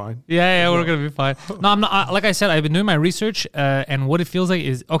 You'll be fine. Yeah, we're going to be fine. No, I'm not. Like I said, I've been doing my research, and what it feels like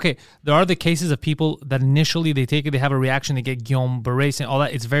is, okay, there are the cases of people that initially they take it, they have a reaction, they get Guillain-Barré and all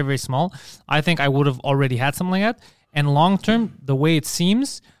that. It's very, very small. I think I would have already had something like that. And long term, the way it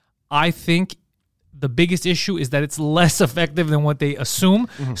seems, I think the biggest issue is that it's less effective than what they assume.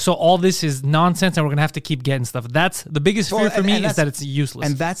 Mm-hmm. So all this is nonsense, and we're going to have to keep getting stuff. That's the biggest fear for me, is that it's useless.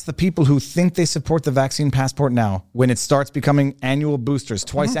 And that's the people who think they support the vaccine passport now, when it starts becoming annual boosters,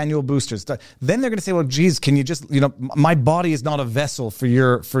 twice annual boosters. Then they're going to say, well, geez, can you just, my body is not a vessel for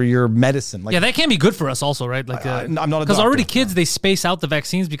your medicine. Like, yeah, that can be good for us also, right? Like, I'm not a doctor. Because already kids, they space out the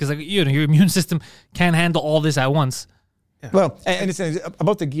vaccines because your immune system can't handle all this at once. Yeah. Well, and it's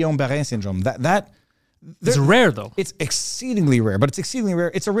about the Guillain-Barré syndrome. It's rare, though. It's exceedingly rare, but it's exceedingly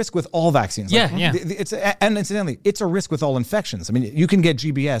rare. It's a risk with all vaccines. Yeah. And incidentally, it's a risk with all infections. I mean, you can get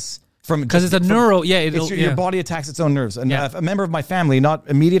GBS because it's a neuro. Yeah, your body attacks its own nerves. And a member of my family, not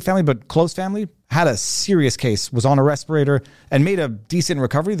immediate family, but close family, had a serious case, was on a respirator, and made a decent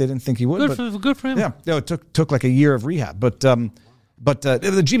recovery. They didn't think he would. Good for him. Yeah, it took like a year of rehab, but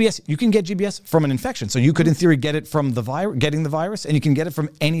the GBS, you can get GBS from an infection. So you could, in theory, get it from getting the virus, and you can get it from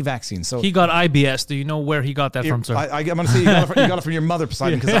any vaccine. So he got IBS. Do you know where he got that from, sir? I'm going to say you got it from your mother,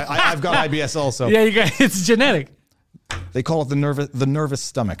 Poseidon, because I've got IBS also. Yeah, it's genetic. They call it the nervous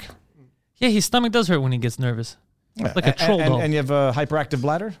stomach. Yeah, his stomach does hurt when he gets nervous. Yeah. Like a troll doll. And you have a hyperactive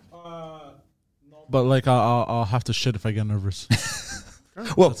bladder? No, but like I'll have to shit if I get nervous.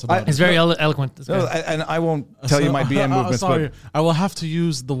 Well, it's very eloquent. And I won't tell you my BM movements. Sorry, but I will have to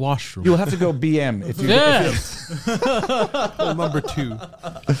use the washroom. You will have to go BM if you. Number 2.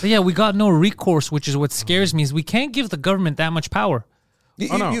 But yeah, we got no recourse, which is what scares me. Is we can't give the government that much power.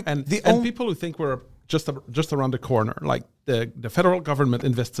 And people who think we're just around the corner, like the federal government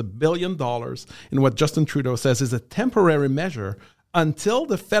invests $1 billion in what Justin Trudeau says is a temporary measure until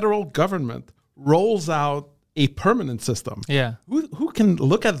the federal government rolls out a permanent system. Yeah. Who can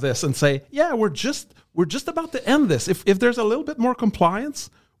look at this and say, yeah, we're just about to end this. If there's a little bit more compliance,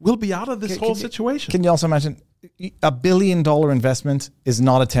 we'll be out of this whole situation. Can you also imagine $1 billion investment is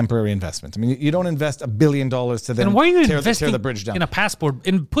not a temporary investment? I mean, you don't invest $1 billion to then tear the bridge down. In a passport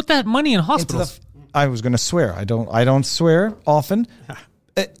and put that money in hospitals. I was going to swear. I don't swear often.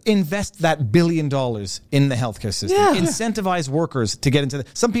 Invest that $1 billion in the healthcare system. Yeah. Incentivize workers to get into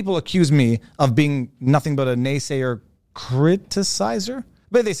some people accuse me of being nothing but a naysayer criticizer.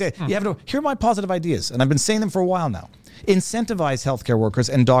 But they say, you have to hear my positive ideas. And I've been saying them for a while now. Incentivize healthcare workers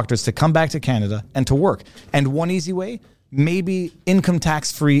and doctors to come back to Canada and to work. And one easy way, maybe income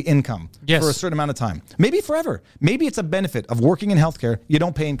tax-free income for a certain amount of time. Maybe forever. Maybe it's a benefit of working in healthcare. You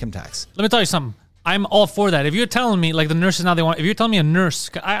don't pay income tax. Let me tell you something. I'm all for that. If you're telling me, like the nurses now, if you're telling me a nurse,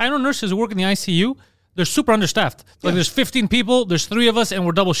 I know nurses who work in the ICU, they're super understaffed. Like there's 15 people, there's 3 of us, and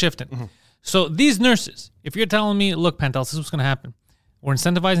we're double shifting. Mm-hmm. So these nurses, if you're telling me, look, Pantel, this is what's going to happen. We're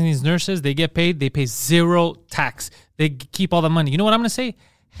incentivizing these nurses. They get paid. They pay 0 tax. They keep all the money. You know what I'm going to say?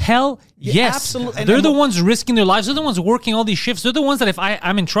 Hell yes. Absolutely. They're the ones risking their lives. They're the ones working all these shifts. They're the ones that if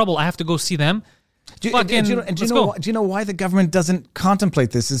I'm in trouble, I have to go see them. Do you know why the government doesn't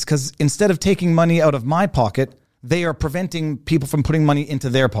contemplate this? Is because instead of taking money out of my pocket, they are preventing people from putting money into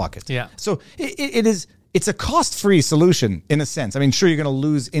their pocket. Yeah. So it's a cost-free solution in a sense. I mean, sure, you're going to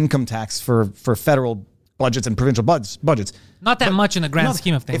lose income tax for federal budgets and provincial budgets. Not that much in the grand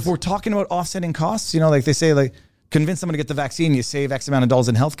scheme of things. If we're talking about offsetting costs, like they say, like convince someone to get the vaccine, you save X amount of dollars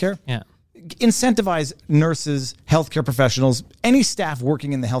in healthcare. Yeah. Incentivize nurses, healthcare professionals, any staff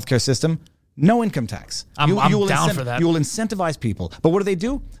working in the healthcare system. No income tax. I'm down for that. You will incentivize people. But what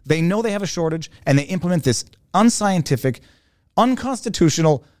do? They know they have a shortage, and they implement this unscientific,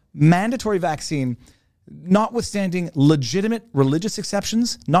 unconstitutional, mandatory vaccine, notwithstanding legitimate religious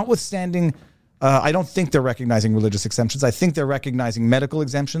exceptions, notwithstanding I don't think they're recognizing religious exemptions. I think they're recognizing medical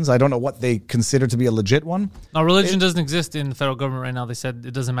exemptions. I don't know what they consider to be a legit one. No, religion doesn't exist in the federal government right now. They said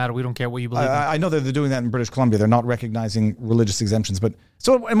it doesn't matter. We don't care what you believe in. I know that they're doing that in British Columbia. They're not recognizing religious exemptions. But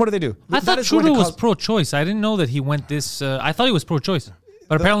and what do they do? I thought Trudeau was pro-choice. I didn't know that he went this. I thought he was pro-choice.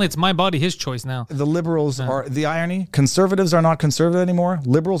 But apparently it's my body, his choice now. The liberals are, the irony, conservatives are not conservative anymore.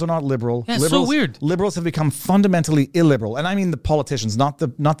 Liberals are not liberal. Yeah, it's so weird. Liberals have become fundamentally illiberal. And I mean the politicians, not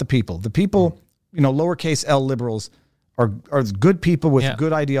the people. The people, lowercase L liberals are good people with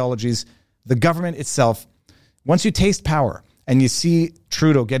good ideologies. The government itself, once you taste power and you see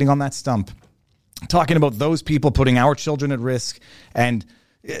Trudeau getting on that stump, talking about those people putting our children at risk, and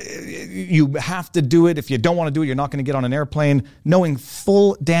you have to do it. If you don't want to do it, you're not going to get on an airplane, knowing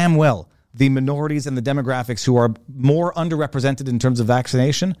full damn well the minorities and the demographics who are more underrepresented in terms of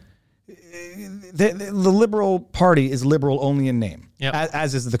vaccination. The Liberal Party is liberal only in name,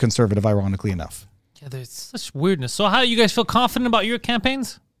 as is the Conservative, ironically enough. Yeah, there's such weirdness. So how do you guys feel confident about your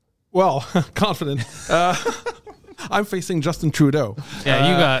campaigns? Well, confident. I'm facing Justin Trudeau.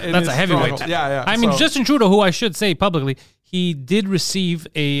 Yeah, that's a heavyweight. Yeah. I mean, Justin Trudeau, who I should say publicly, he did receive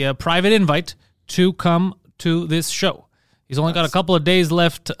a private invite to come to this show. He's only got a couple of days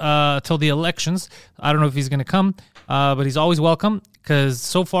left till the elections. I don't know if he's going to come, but he's always welcome because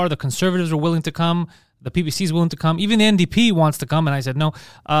so far the Conservatives are willing to come. The PPC is willing to come. Even the NDP wants to come, and I said no.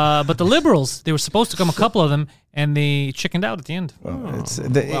 But the Liberals, they were supposed to come, a couple of them, and they chickened out at the end.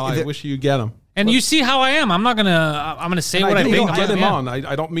 I wish you get them. And you see how I am. I'm gonna say what I think. Get him on.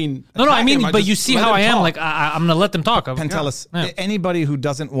 I don't mean. No, I mean, but you see how I am. Like I'm gonna let them talk. Pentelis, anybody who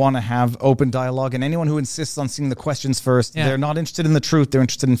doesn't want to have open dialogue and anyone who insists on seeing the questions first, they're not interested in the truth. They're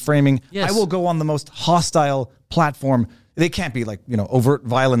interested in framing. Yes. I will go on the most hostile platform. They can't be overt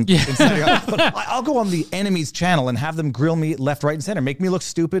violent. But I'll go on the enemy's channel and have them grill me left, right, and center, make me look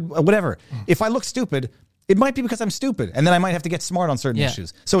stupid, whatever. If I look stupid, it might be because I'm stupid, and then I might have to get smart on certain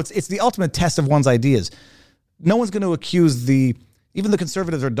issues. So it's the ultimate test of one's ideas. No one's going to accuse even the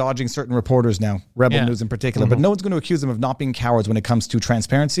Conservatives are dodging certain reporters now, Rebel News in particular, but no one's going to accuse them of not being cowards when it comes to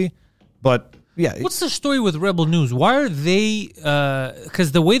transparency. But what's the story with Rebel News? Why are they?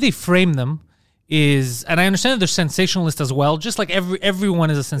 Because the way they frame them is, and I understand that they're sensationalist as well. Just like everyone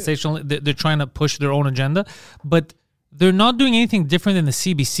is a sensationalist, they're trying to push their own agenda, but they're not doing anything different than the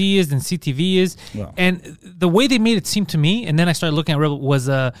CBC is, than CTV is. Wow. And the way they made it seem to me, and then I started looking at Rebel, was,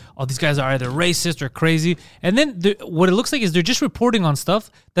 these guys are either racist or crazy. And then what it looks like is they're just reporting on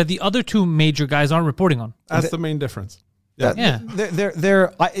stuff that the other two major guys aren't reporting on. That's the main difference. The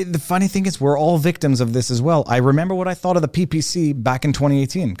funny thing is we're all victims of this as well. I remember what I thought of the PPC back in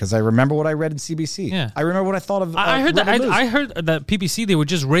 2018 because I remember what I read in CBC. Yeah. I remember what I thought of. I heard that PPC, they were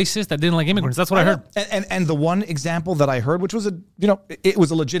just racist that didn't like immigrants. That's what I heard. And the one example that I heard, which was it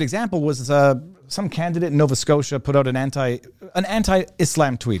was a legit example, was some candidate in Nova Scotia put out an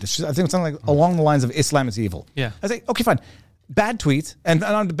anti-Islam tweet. I think it's something like along the lines of Islam is evil. Yeah. I say, okay, fine, bad tweet, and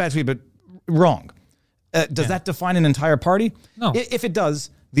not a bad tweet, but wrong. Does that define an entire party? No. If it does,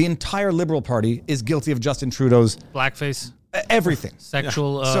 the entire Liberal Party is guilty of Justin Trudeau's blackface, everything,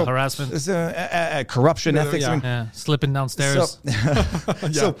 sexual harassment, corruption, ethics, slipping downstairs.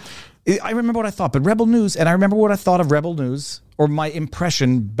 So I remember what I thought, but Rebel News, and I remember what I thought of Rebel News, or my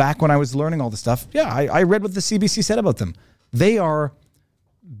impression back when I was learning all this stuff. Yeah, I read what the CBC said about them. They are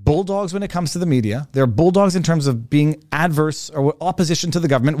bulldogs when it comes to the media. They're bulldogs in terms of being adverse or opposition to the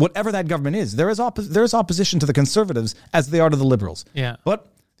government, whatever that government is. There is opposition to the Conservatives as they are to the Liberals. Yeah. But,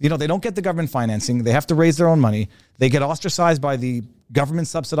 they don't get the government financing. They have to raise their own money. They get ostracized by the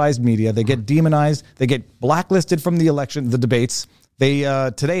government-subsidized media. They get demonized. They get blacklisted from the debates. They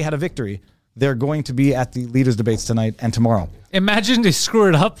today had a victory. They're going to be at the leaders' debates tonight and tomorrow. Imagine they screw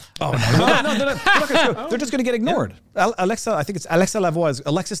it up. Oh, no, they're not going to screw it. They're just going to get ignored. Yeah. Alexa Lavoie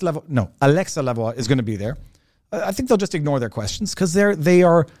is going to be there. I think they'll just ignore their questions because they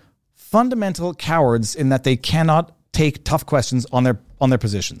are fundamental cowards in that they cannot take tough questions on their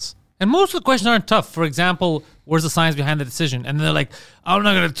positions. And most of the questions aren't tough. For example, where's the science behind the decision? And they're like, I'm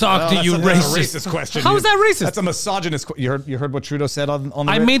not going to talk to you, racist. That's a racist question. How is that racist? That's a misogynist question. You heard what Trudeau said on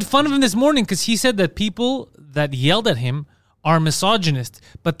the I made fun of him this morning because he said that people that yelled at him are misogynist.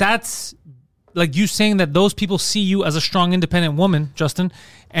 But that's like you saying that those people see you as a strong, independent woman, Justin,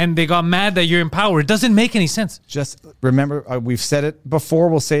 and they got mad that you're in power. It doesn't make any sense. Just remember, we've said it before,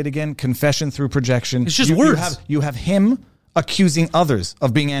 we'll say it again, confession through projection. It's just words. You have him accusing others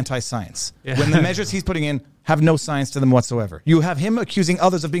of being anti-science when the measures he's putting in have no science to them whatsoever. You have him accusing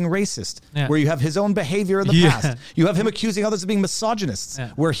others of being racist, where you have his own behavior in the past. You have him accusing others of being misogynists,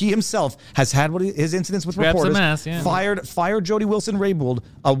 where he himself has had his incidents with reporters, fired Jody Wilson-Raybould,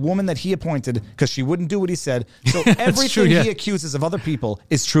 a woman that he appointed because she wouldn't do what he said. So everything he accuses of other people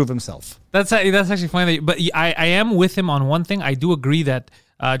is true of himself. That's actually funny. But I am with him on one thing. I do agree that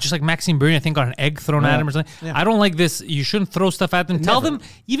just like Maxime Bernier, I think, got an egg thrown at him or something. Yeah. I don't like this. You shouldn't throw stuff at them. Tell them,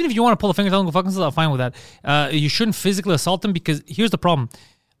 even if you want to pull a finger, tell them go fuck themselves. I'm fine with that. You shouldn't physically assault them because here's the problem.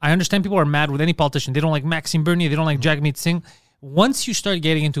 I understand people are mad with any politician. They don't like Maxime Bernier. They don't like Jagmeet Singh. Once you start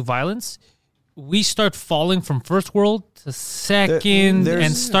getting into violence, we start falling from first world to second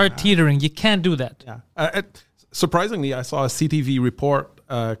and start teetering. You can't do that. Yeah. Surprisingly, I saw a CTV report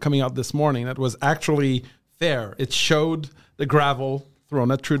coming out this morning that was actually fair. It showed the gravel thrown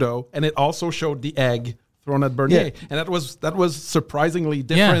at Trudeau, and it also showed the egg thrown at Bernier, and that was surprisingly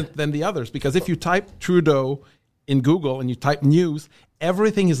different than the others, because if you type Trudeau in Google and you type news,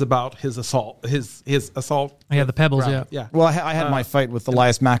 everything is about his assault. His assault. Yeah, the pebbles. Yeah. Well, I had my fight with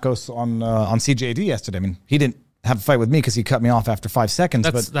Elias Makos on CJD yesterday. I mean, he didn't have a fight with me because he cut me off after 5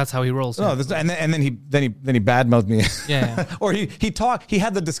 seconds. That's how he rolls. No, and then he badmouthed me. Yeah. Or he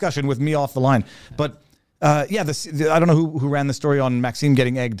had the discussion with me off the line, but. I don't know who ran the story on Maxime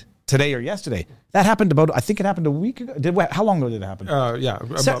getting egged today or yesterday. That happened I think it happened a week ago. How long ago did it happen?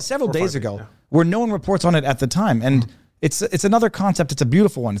 Several days ago, where no one reports on it at the time. And it's another concept. It's a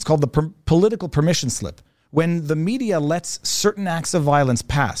beautiful one. It's called the political permission slip. When the media lets certain acts of violence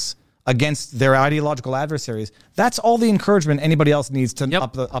pass against their ideological adversaries, that's all the encouragement anybody else needs to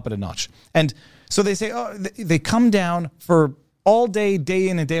up it a notch. And so they say, they come down for all day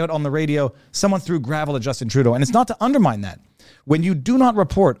in and day out on the radio, someone threw gravel at Justin Trudeau. And it's not to undermine that. When you do not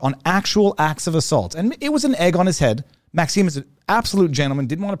report on actual acts of assault, and it was an egg on his head, Maxime is an absolute gentleman,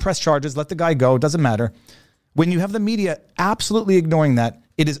 didn't want to press charges, let the guy go, doesn't matter. When you have the media absolutely ignoring that,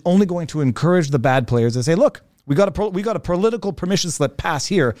 it is only going to encourage the bad players to say, look, we got a political permission slip pass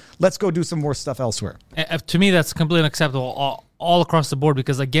here. Let's go do some more stuff elsewhere. To me, that's completely unacceptable all across the board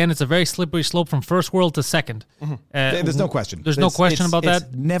because, again, it's a very slippery slope from first world to second. Mm-hmm. There's no question. There's no question about that.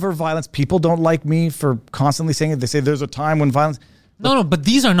 It's never violence. People don't like me for constantly saying it. They say there's a time when violence... No, but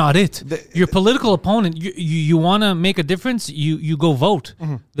these are not it. Your political opponent, you want to make a difference, you go vote.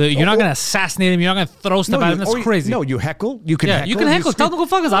 Mm-hmm. You're not going to assassinate him. You're not going to throw stuff at him. That's crazy. You heckle. You can heckle. You can heckle. Tell them to go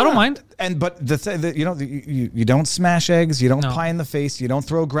fuck us. I don't mind. But you don't smash eggs. You don't pie in the face. You don't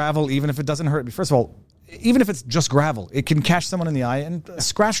throw gravel, even if it doesn't hurt. First of all, even if it's just gravel, it can catch someone in the eye and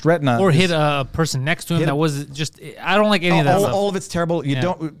scratched retina. Or hit a person next to him that was just... I don't like any of that stuff. All of it's terrible.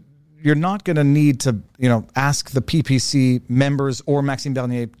 You're not going to need to, ask the PPC members or Maxime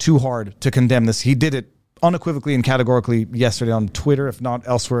Bernier too hard to condemn this. He did it unequivocally and categorically yesterday on Twitter, if not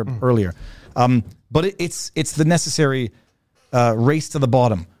elsewhere earlier. But it's the necessary race to the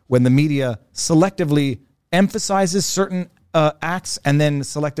bottom when the media selectively emphasizes certain acts and then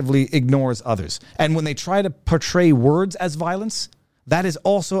selectively ignores others. And when they try to portray words as violence, that is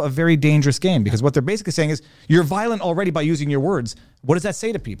also a very dangerous game because what they're basically saying is you're violent already by using your words. What does that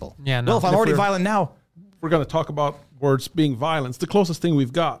say to people? Yeah, no. Well, if I'm already violent now... We're going to talk about words being violence. The closest thing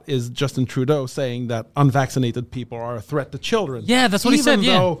we've got is Justin Trudeau saying that unvaccinated people are a threat to children. Yeah, that's what he said,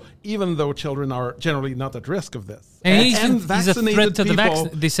 Even though children are generally not at risk of this. And he's a threat to the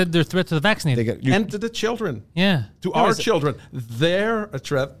vaccinated. They said they're a threat to the vaccinated. And to the children. Yeah. To our children. They're a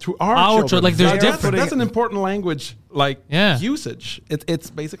threat to our children. Like there's different. That's an important language, usage. It's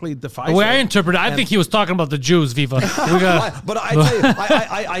basically divisive. The way I interpret it, I think he was talking about the Jews, Viva. But I tell you,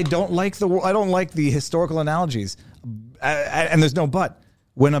 I don't like the historical analogies, and there's no but.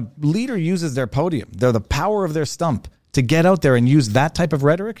 When a leader uses their podium, the power of their stump to get out there and use that type of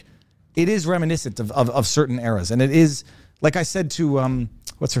rhetoric, it is reminiscent of certain eras, and it is like I said to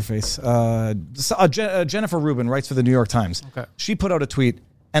what's her face, Jennifer Rubin writes for the New York Times. Okay. She put out a tweet,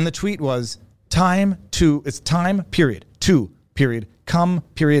 and the tweet was time to come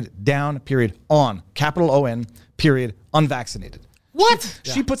down on capital O-N unvaccinated. What?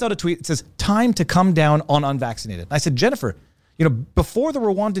 She puts out a tweet. It says, time to come down on unvaccinated. I said, Jennifer, before the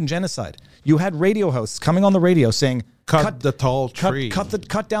Rwandan genocide, you had radio hosts coming on the radio saying, cut the tall trees.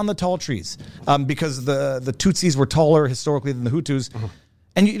 Cut down the tall trees. Because the Tutsis were taller historically than the Hutus. Mm-hmm.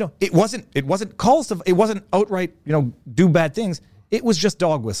 And, it wasn't calls to, it wasn't outright, do bad things. It was just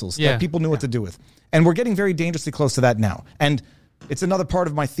dog whistles that people knew what to do with. And we're getting very dangerously close to that now. And it's another part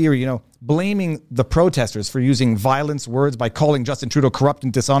of my theory, blaming the protesters for using violence words by calling Justin Trudeau corrupt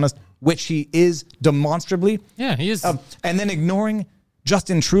and dishonest, which he is demonstrably. Yeah, he is. And then ignoring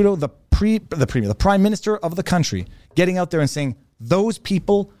Justin Trudeau, the the prime minister of the country getting out there and saying those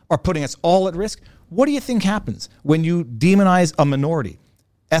people are putting us all at risk. What do you think happens when you demonize a minority,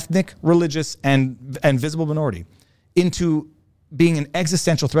 ethnic, religious, and visible minority, into being an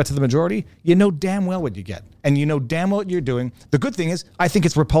existential threat to the majority? You know damn well what you get. And you know damn well what you're doing. The good thing is, I think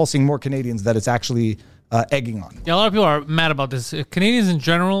it's repulsing more Canadians that it's actually egging on. Yeah, a lot of people are mad about this. Canadians in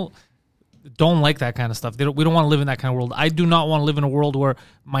general don't like that kind of stuff. We don't want to live in that kind of world. I do not want to live in a world where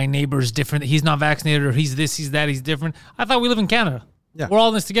my neighbor's different. He's not vaccinated, or he's this, he's that, he's different. I thought we live in Canada. Yeah. We're all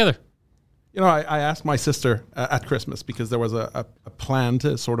in this together. You know, I asked my sister at Christmas because there was a plan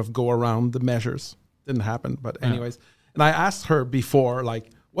to sort of go around the measures. Didn't happen, but anyways. And I asked her before, like,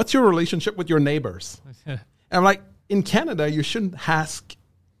 what's your relationship with your neighbors? And I'm like, in Canada, you shouldn't ask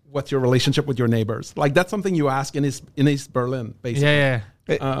what's your relationship with your neighbors. Like, that's something you ask in East Berlin, basically. Yeah.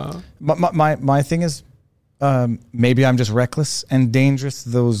 My thing is, maybe I'm just reckless and dangerous.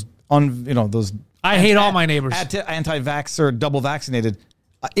 Those I hate all my neighbors. Anti-vax or double vaccinated.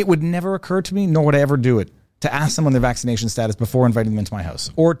 It would never occur to me, nor would I ever do it, to ask them on their vaccination status before inviting them into my house,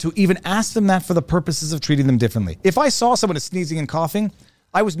 or to even ask them that for the purposes of treating them differently. If I saw someone sneezing and coughing,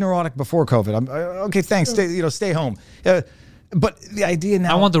 I was neurotic before COVID. I'm okay. Thanks. Stay home. But the idea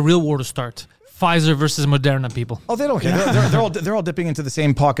now, I want the real war to start. Pfizer versus Moderna, people. Oh, they don't care. They're all dipping into the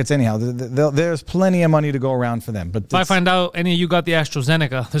same pockets anyhow. There's plenty of money to go around for them. But if I find out any of you got the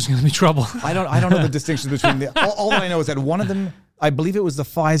AstraZeneca, there's going to be trouble. I don't know the distinction between all that I know is that one of them, I believe it was the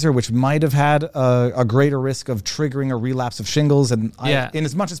Pfizer, which might have had a greater risk of triggering a relapse of shingles. And in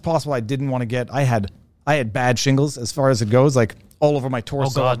as much as possible, I didn't want to get. I had bad shingles as far as it goes, like all over my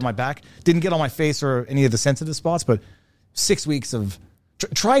torso, all over my back. Didn't get on my face or any of the sensitive spots, but 6 weeks of.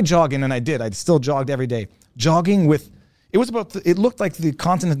 Try jogging, and I did. I still jogged every day. Jogging with, it looked like the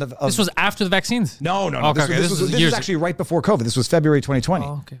continent of. This was after the vaccines? No. Okay, this was actually right before COVID. This was February 2020.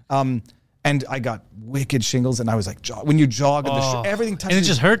 Oh, okay. And I got wicked shingles, and I was like, when you jog, everything touches. And it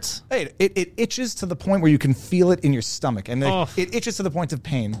just hurts? Hey, it itches to the point where you can feel it in your stomach. And it itches to the point of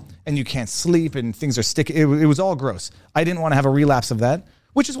pain, and you can't sleep, and things are sticky. It was all gross. I didn't want to have a relapse of that,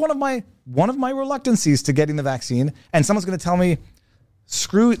 which is one of my reluctancies to getting the vaccine. And someone's going to tell me,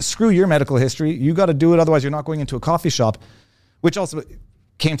 Screw your medical history. You got to do it. Otherwise, you're not going into a coffee shop, which also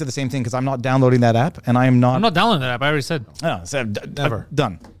came to the same thing because I'm not downloading that app, and I'm not downloading that app. I already said. No, never.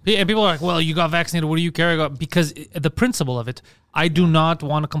 Done. And people are like, well, you got vaccinated. What do you care about? Because the principle of it, I do not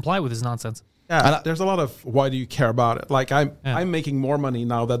want to comply with this nonsense. Yeah, there's a lot of why do you care about it? Like I'm making more money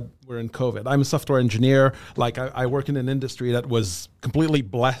now that we're in COVID. I'm a software engineer. Like I work in an industry that was completely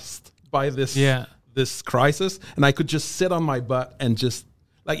blessed by this. Yeah. This crisis, and I could just sit on my butt and just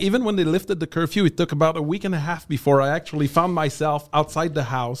like, even when they lifted the curfew, it took about a week and a half before I actually found myself outside the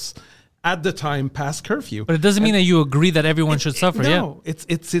house at the time past curfew. But it doesn't mean that you agree that everyone should suffer. No,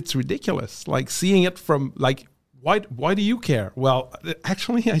 it's ridiculous. Like seeing it from like, why do you care? Well,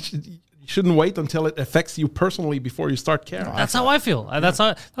 actually, you shouldn't wait until it affects you personally before you start caring. That's how I feel. That's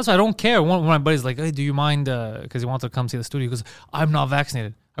why I don't care. One of my buddies like, hey, do you mind? Because he wanted to come see the studio. He goes, I'm not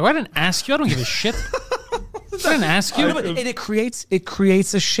vaccinated. I didn't ask you. I don't give a shit. I didn't ask you. And it creates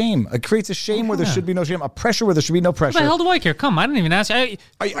a shame. It creates a shame where there should be no shame, a pressure where there should be no pressure. What the hell do I care? Come, I didn't even ask you.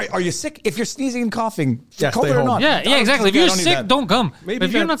 Are you sick? If you're sneezing and coughing, stay COVID or home. not. Yeah, exactly. If you're sick, don't come. Maybe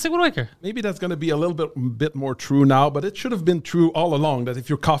if you're not sick, what do I care? Maybe that's going to be a little bit more true now, but it should have been true all along that if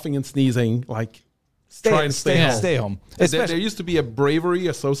you're coughing and sneezing, like try and stay home. Stay home. There used to be a bravery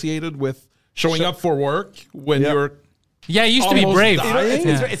associated with showing up for work when you're. Yeah, it used to be brave.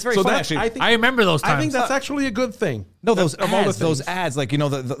 It's very fun, actually. I remember those times. I think that's actually a good thing. No, those ads, like,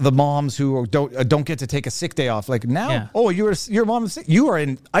 the moms who don't get to take a sick day off. Like now, your mom's sick. You are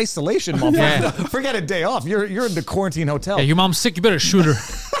in isolation, mom. Forget a day off. You're in the quarantine hotel. Yeah, your mom's sick. You better shoot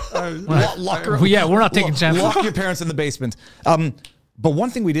her. Lock her. Yeah, we're not taking chances. Lock your parents in the basement. But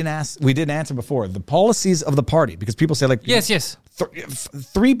one thing we didn't answer before: the policies of the party, because people say like yes,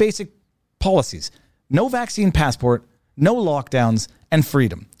 three basic policies: no vaccine passport, no lockdowns, and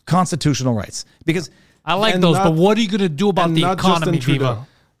freedom, constitutional rights. Because I like those, but what are you going to do about the economy, Viva?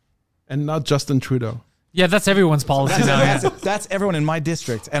 And not Justin Trudeau. Yeah, that's everyone's policy now. That's everyone in my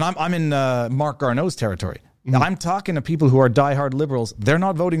district, and I'm in Mark Garneau's territory. Mm-hmm. I'm talking to people who are diehard liberals. They're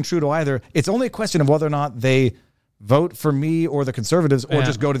not voting Trudeau either. It's only a question of whether or not they vote for me or the Conservatives or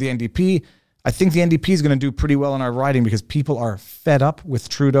just go to the NDP. I think the NDP is going to do pretty well in our riding because people are fed up with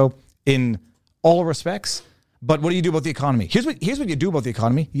Trudeau in all respects. But what do you do about the economy? Here's what you do about the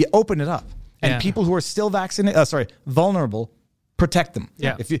economy. You open it up. And people who are still vulnerable, protect them.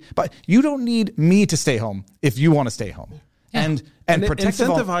 Yeah. But you don't need me to stay home if you want to stay home. and protective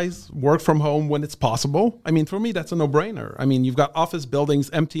incentivize work from home when it's possible. I mean, for me, that's a no-brainer. I mean, you've got office buildings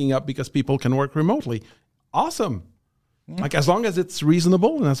emptying up because people can work remotely. Awesome. Like, as long as it's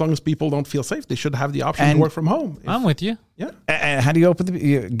reasonable and as long as people don't feel safe, they should have the option to work from home. I'm with you. Yeah. And how do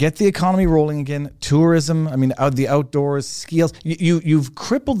you get the economy rolling again? Tourism, I mean, the outdoors, skills. You've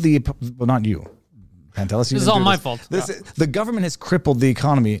crippled not you. Pantelis, This is all my fault. The government has crippled the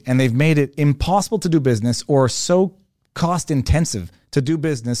economy, and they've made it impossible to do business or so cost intensive to do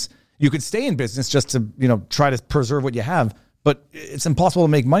business. You could stay in business just to try to preserve what you have, but it's impossible to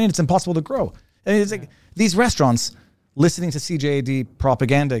make money and it's impossible to grow. And it's like these restaurants listening to CJAD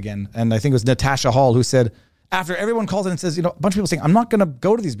propaganda again, and I think it was Natasha Hall who said, after everyone calls in and says, a bunch of people saying, I'm not going to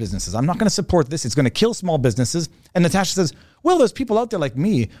go to these businesses. I'm not going to support this. It's going to kill small businesses. And Natasha says, well, there's people out there like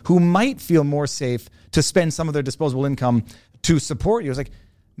me who might feel more safe to spend some of their disposable income to support you. I was like,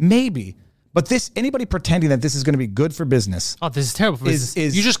 maybe. But anybody pretending that this is going to be good for business. Oh, this is terrible for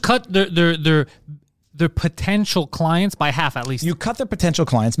business. You just cut their potential clients by half at least. You cut their potential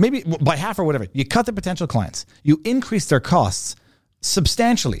clients, maybe by half or whatever. You cut their potential clients. You increase their costs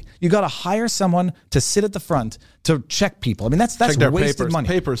substantially. You got to hire someone to sit at the front to check people. I mean, that's wasted money.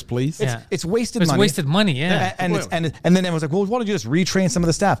 Papers, please. It's wasted money. It's wasted money, yeah. And then everyone's like, well, why don't you just retrain some of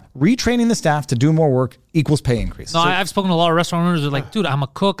the staff? Retraining the staff to do more work equals pay increase. No, I've spoken to a lot of restaurant owners. They're like, dude, I'm a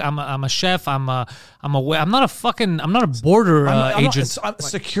cook, I'm a chef, I'm not a border agent.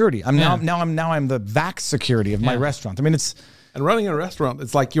 Security. I'm the vax security of my restaurant. I mean, And running a restaurant,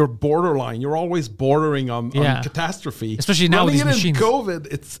 it's like you're borderline. You're always bordering on catastrophe. Especially now with these machines. In COVID,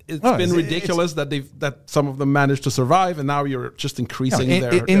 it's been ridiculous that some of them managed to survive, and now you're just increasing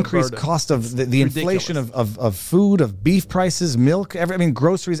their increased burden. cost of the inflation of food, of beef prices, milk,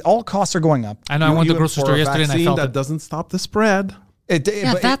 groceries. All costs are going up. I know. I went to the grocery store yesterday and I felt that doesn't stop the spread.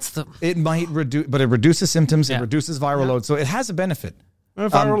 It might reduce, but it reduces symptoms. It reduces viral load, so it has a benefit.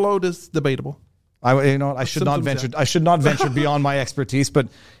 Viral load is debatable. I should not venture beyond my expertise, but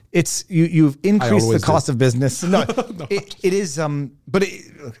you've increased the cost of business. No, it is. But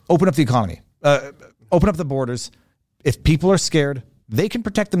open up the economy, open up the borders. If people are scared, they can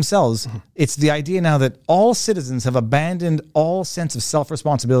protect themselves. Mm-hmm. It's the idea now that all citizens have abandoned all sense of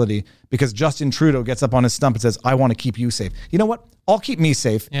self-responsibility because Justin Trudeau gets up on his stump and says, "I want to keep you safe." You know what? I'll keep me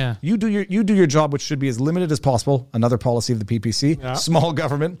safe. Yeah. You do your job, which should be as limited as possible. Another policy of the PPC, small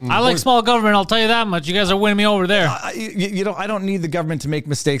government. I like small government. I'll tell you that much. You guys are winning me over there. I don't need the government to make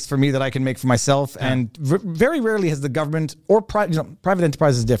mistakes for me that I can make for myself. Yeah. And very rarely has the government or private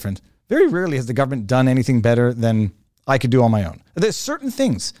enterprise is different. Very rarely has the government done anything better than I could do on my own. There's certain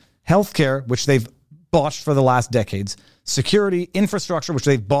things, healthcare, which they've botched for the last decades, security, infrastructure, which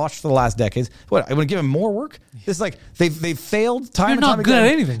they've botched for the last decades. What, I want to give them more work? It's like they've failed time and time again. You're not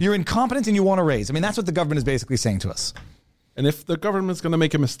good at anything. You're incompetent and you want to raise. I mean, that's what the government is basically saying to us. And if the government's going to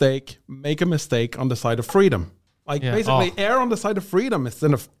make a mistake on the side of freedom. Like basically err on the side of freedom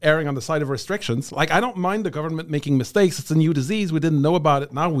instead of erring on the side of restrictions. Like, I don't mind the government making mistakes. It's a new disease. We didn't know about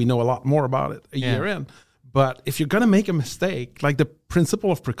it. Now we know a lot more about it a year in. But if you're going to make a mistake, like the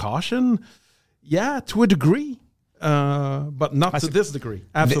principle of precaution, to a degree, but not to this degree.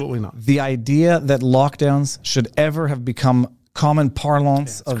 Absolutely not. The idea that lockdowns should ever have become common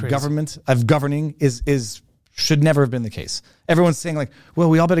parlance of governing should never have been the case. Everyone's saying like, well,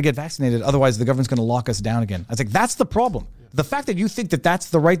 we all better get vaccinated, otherwise the government's going to lock us down again. I was like, that's the problem. The fact that you think that that's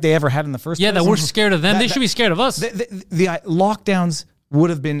the right they ever had in the first place. Yeah, that we're scared of them. They should be scared of us. The lockdowns would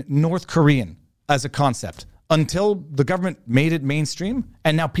have been North Korean as a concept until the government made it mainstream,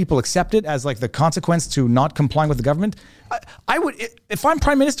 and now people accept it as like the consequence to not complying with the government. I would, if I'm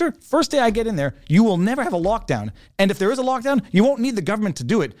prime minister, first day I get in there, you will never have a lockdown. And if there is a lockdown, you won't need the government to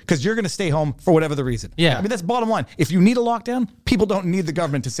do it because you're going to stay home for whatever the reason. Yeah. I mean, that's bottom line. If you need a lockdown, people don't need the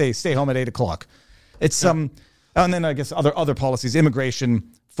government to say, stay home at 8:00. It's, and then I guess other policies,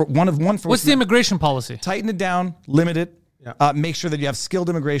 immigration, what's the immigration policy? Tighten it down, limit it. Yeah. Make sure that you have skilled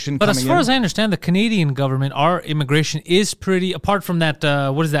immigration. But as far as I understand, the Canadian government, our immigration is pretty. Apart from that,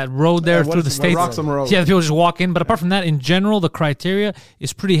 what is that road there through the states? Roxham Road. Yeah, the people just walk in. But apart from that, in general, the criteria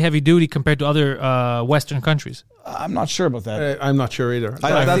is pretty heavy duty compared to other Western countries. I'm not sure about that. I'm not sure either.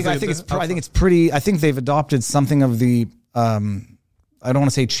 I think it's pretty. I think they've adopted something of the. I don't want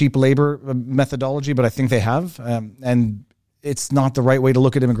to say cheap labor methodology, but I think they have, and it's not the right way to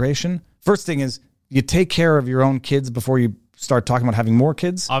look at immigration. First thing is, you take care of your own kids before you start talking about having more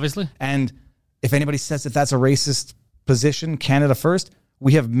kids. Obviously. And if anybody says that that's a racist position, Canada first,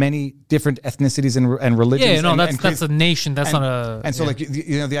 we have many different ethnicities and religions. Yeah, that's a nation. That's not a... And so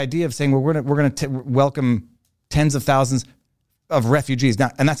the idea of saying, well, we're going to welcome tens of thousands, of refugees.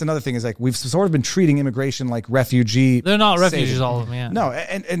 Now, and that's another thing is like we've sort of been treating immigration like refugee. They're not refugees, saving. all of them, yeah.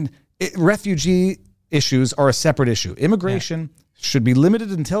 No, refugee issues are a separate issue. Immigration should be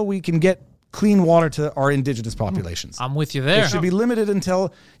limited until we can get clean water to our indigenous populations. I'm with you there. It should be limited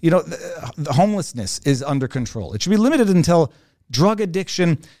until, the homelessness is under control. It should be limited until drug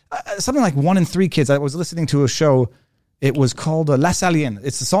addiction, something like 1 in 3 kids. I was listening to a show. It was called La Salienne.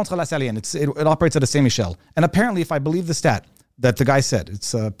 It's the Centre La Salienne. It operates out of Saint-Michel. And apparently, if I believe the stat that the guy said,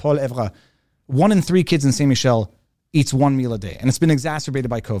 it's Paul Evra, 1 in 3 kids in Saint-Michel eats 1 meal a day. And it's been exacerbated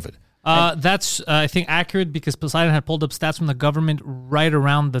by COVID. That's, I think, accurate because Poseidon had pulled up stats from the government right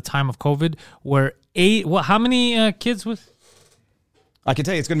around the time of COVID where how many kids with? I can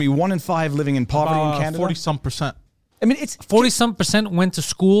tell you it's going to be 1 in 5 living in poverty in Canada. 40-some%. I mean, it's 40-some% went to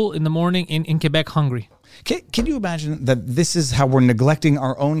school in the morning in Quebec hungry. Can you imagine that this is how we're neglecting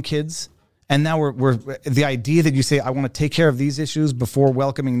our own kids? And now we're the idea that you say, I want to take care of these issues before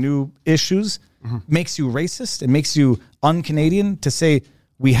welcoming new issues makes you racist. It makes you un-Canadian to say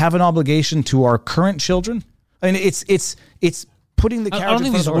we have an obligation to our current children. I mean, it's putting the carriage. I don't think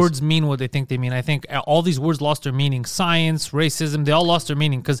in front these of the horse. words mean what they think they mean. I think all these words lost their meaning. Science, racism, they all lost their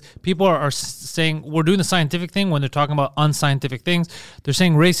meaning because people are saying we're doing the scientific thing when they're talking about unscientific things. They're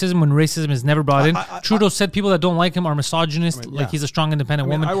saying racism when racism is never brought in. Trudeau said people that don't like him are misogynist, like he's a strong, independent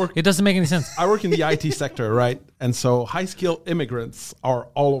woman. It doesn't make any sense. I work in the IT sector, right? And so high-skilled immigrants are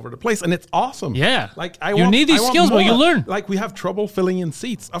all over the place, and it's awesome. Yeah. Like You need these skills, but you learn. Like we have trouble filling in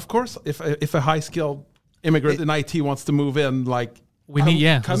seats. Of course, if a high-skilled immigrant in IT wants to move in, like we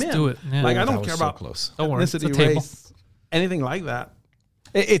need, come let's in. do it. Yeah. Like I That don't was care so about close. Don't worry, it's a ethnicity, table. race, anything like that.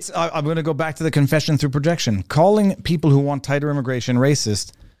 I'm going to go back to the confession through projection. Calling people who want tighter immigration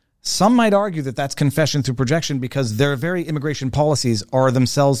racist, some might argue that that's confession through projection because their very immigration policies are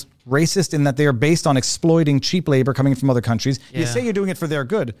themselves racist in that they are based on exploiting cheap labor coming from other countries. You say you're doing it for their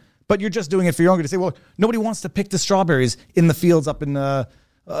good, but you're just doing it for your own good. To say, well, nobody wants to pick the strawberries in the fields up in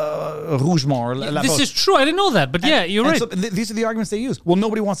Rougemont. Or This is true. I didn't know that, but you're right. So these are the arguments they use. Well,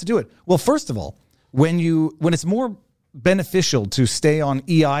 nobody wants to do it. Well, first of all, when it's more beneficial to stay on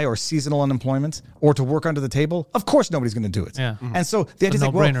EI or seasonal unemployment or to work under the table, of course nobody's going to do it. Yeah. And so the idea is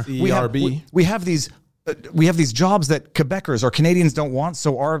like, well, no-brainer. we have these jobs that Quebecers or Canadians don't want.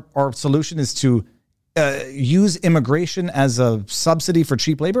 So our solution is to use immigration as a subsidy for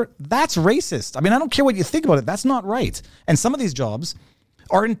cheap labor. That's racist. I mean, I don't care what you think about it. That's not right. And some of these jobs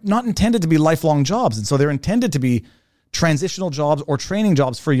are not intended to be lifelong jobs. And so they're intended to be transitional jobs or training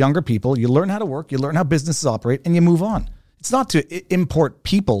jobs for younger people. You learn how to work, you learn how businesses operate, and you move on. It's not to import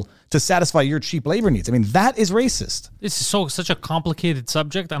people to satisfy your cheap labor needs. I mean, that is racist. This is such a complicated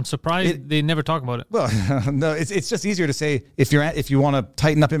subject. I'm surprised they never talk about it. Well, no, it's just easier to say if you want to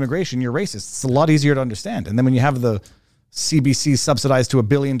tighten up immigration, you're racist. It's a lot easier to understand. And then when you have the CBC subsidized to $1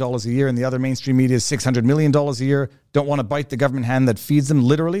 billion a year and the other mainstream media is $600 million a year, don't want to bite the government hand that feeds them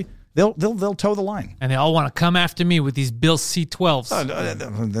literally, they'll toe the line. And they all want to come after me with these Bill C-12s.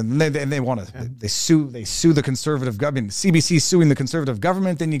 They want to. They sue the conservative government. CBC suing the conservative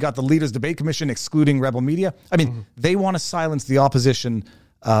government. Then you got the Leaders Debate Commission excluding rebel media. I mean, they want to silence the opposition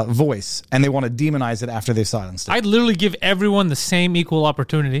voice, and they want to demonize it after they've silenced it. I'd literally give everyone the same equal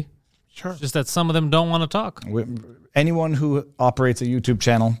opportunity. Sure. Just that some of them don't want to talk. Anyone who operates a YouTube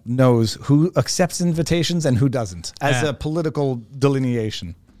channel knows who accepts invitations and who doesn't as a political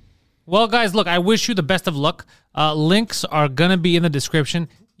delineation. Well, guys, look, I wish you the best of luck. Links are going to be in the description.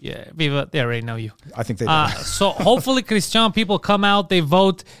 Yeah, Viva, they already know you. I think they do. So hopefully, Christian, people come out, they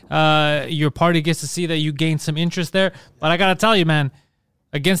vote. Your party gets to see that you gain some interest there. But I got to tell you, man,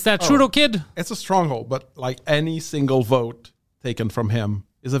 against that Trudeau kid. It's a stronghold, but like any single vote taken from him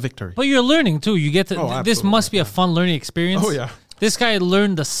is a victory. But you're learning, too. You get to. This must be a fun learning experience. Oh, yeah. This guy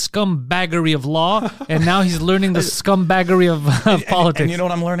learned the scumbaggery of law, and now he's learning the scumbaggery of politics. And you know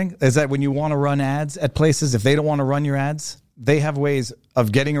what I'm learning? Is that when you want to run ads at places, if they don't want to run your ads, they have ways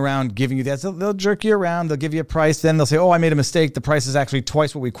of getting around giving you that. So they'll jerk you around. They'll give you a price. Then they'll say, oh, I made a mistake. The price is actually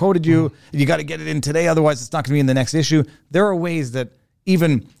twice what we quoted you. You got to get it in today. Otherwise, it's not going to be in the next issue. There are ways that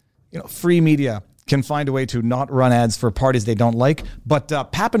even free media can find a way to not run ads for parties they don't like. But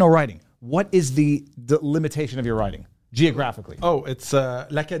Papineau writing, what is the limitation of your writing? Geographically. Oh, it's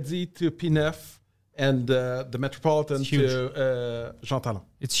l'Acadie to P9 and the Metropolitan to Jean Talon.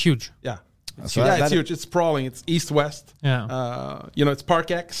 It's huge. Yeah. It's So huge. It's sprawling. It's east-west. Yeah. It's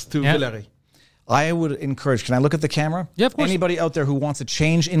Park X to Villeray. I would encourage, can I look at the camera? Yeah, of course. Anybody out there who wants a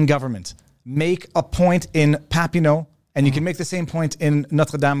change in government, make a point in Papineau, and you can make the same point in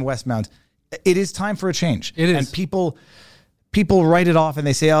Notre-Dame-Westmount. It is time for a change. It is. And people write it off and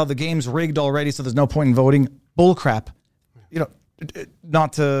they say, oh, the game's rigged already, so there's no point in voting. Bull crap.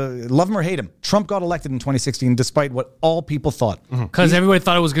 not to love him or hate him, Trump got elected in 2016 despite what all people thought. Because everybody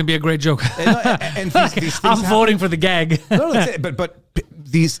thought it was going to be a great joke. And these things I'm happen. voting for the gag. No, that's it. But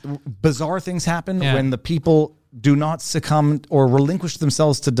these bizarre things happen when the people do not succumb or relinquish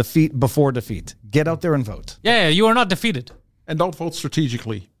themselves to defeat before defeat. Get out there and vote. Yeah, you are not defeated. And don't vote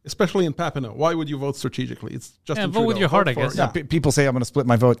strategically, especially in Papineau. Why would you vote strategically? It's just vote with your heart, I guess. People say I'm going to split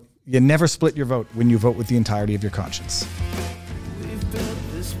my vote. You never split your vote when you vote with the entirety of your conscience. We've built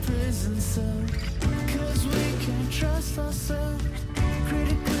this prison cell 'cause we can't trust ourselves.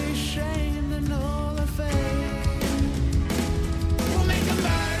 Critically shamed and all our faith. We'll make a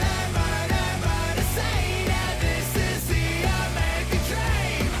murder say that this is the American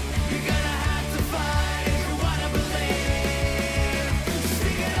dream. You're gonna have to fight if you wanna believe.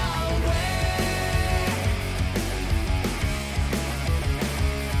 Stick it all away.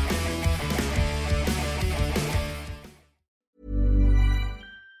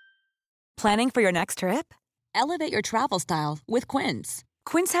 Planning for your next trip? Elevate your travel style with Quince.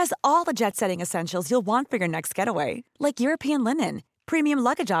 Quince has all the jet-setting essentials you'll want for your next getaway, like European linen, premium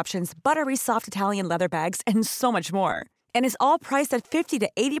luggage options, buttery soft Italian leather bags, and so much more. And is all priced at 50 to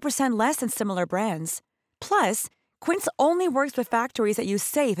 80% less than similar brands. Plus, Quince only works with factories that use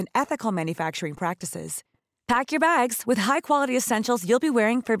safe and ethical manufacturing practices. Pack your bags with high-quality essentials you'll be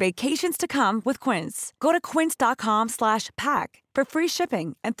wearing for vacations to come with Quince. Go to quince.com/pack for free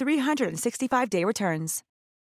shipping and 365-day returns.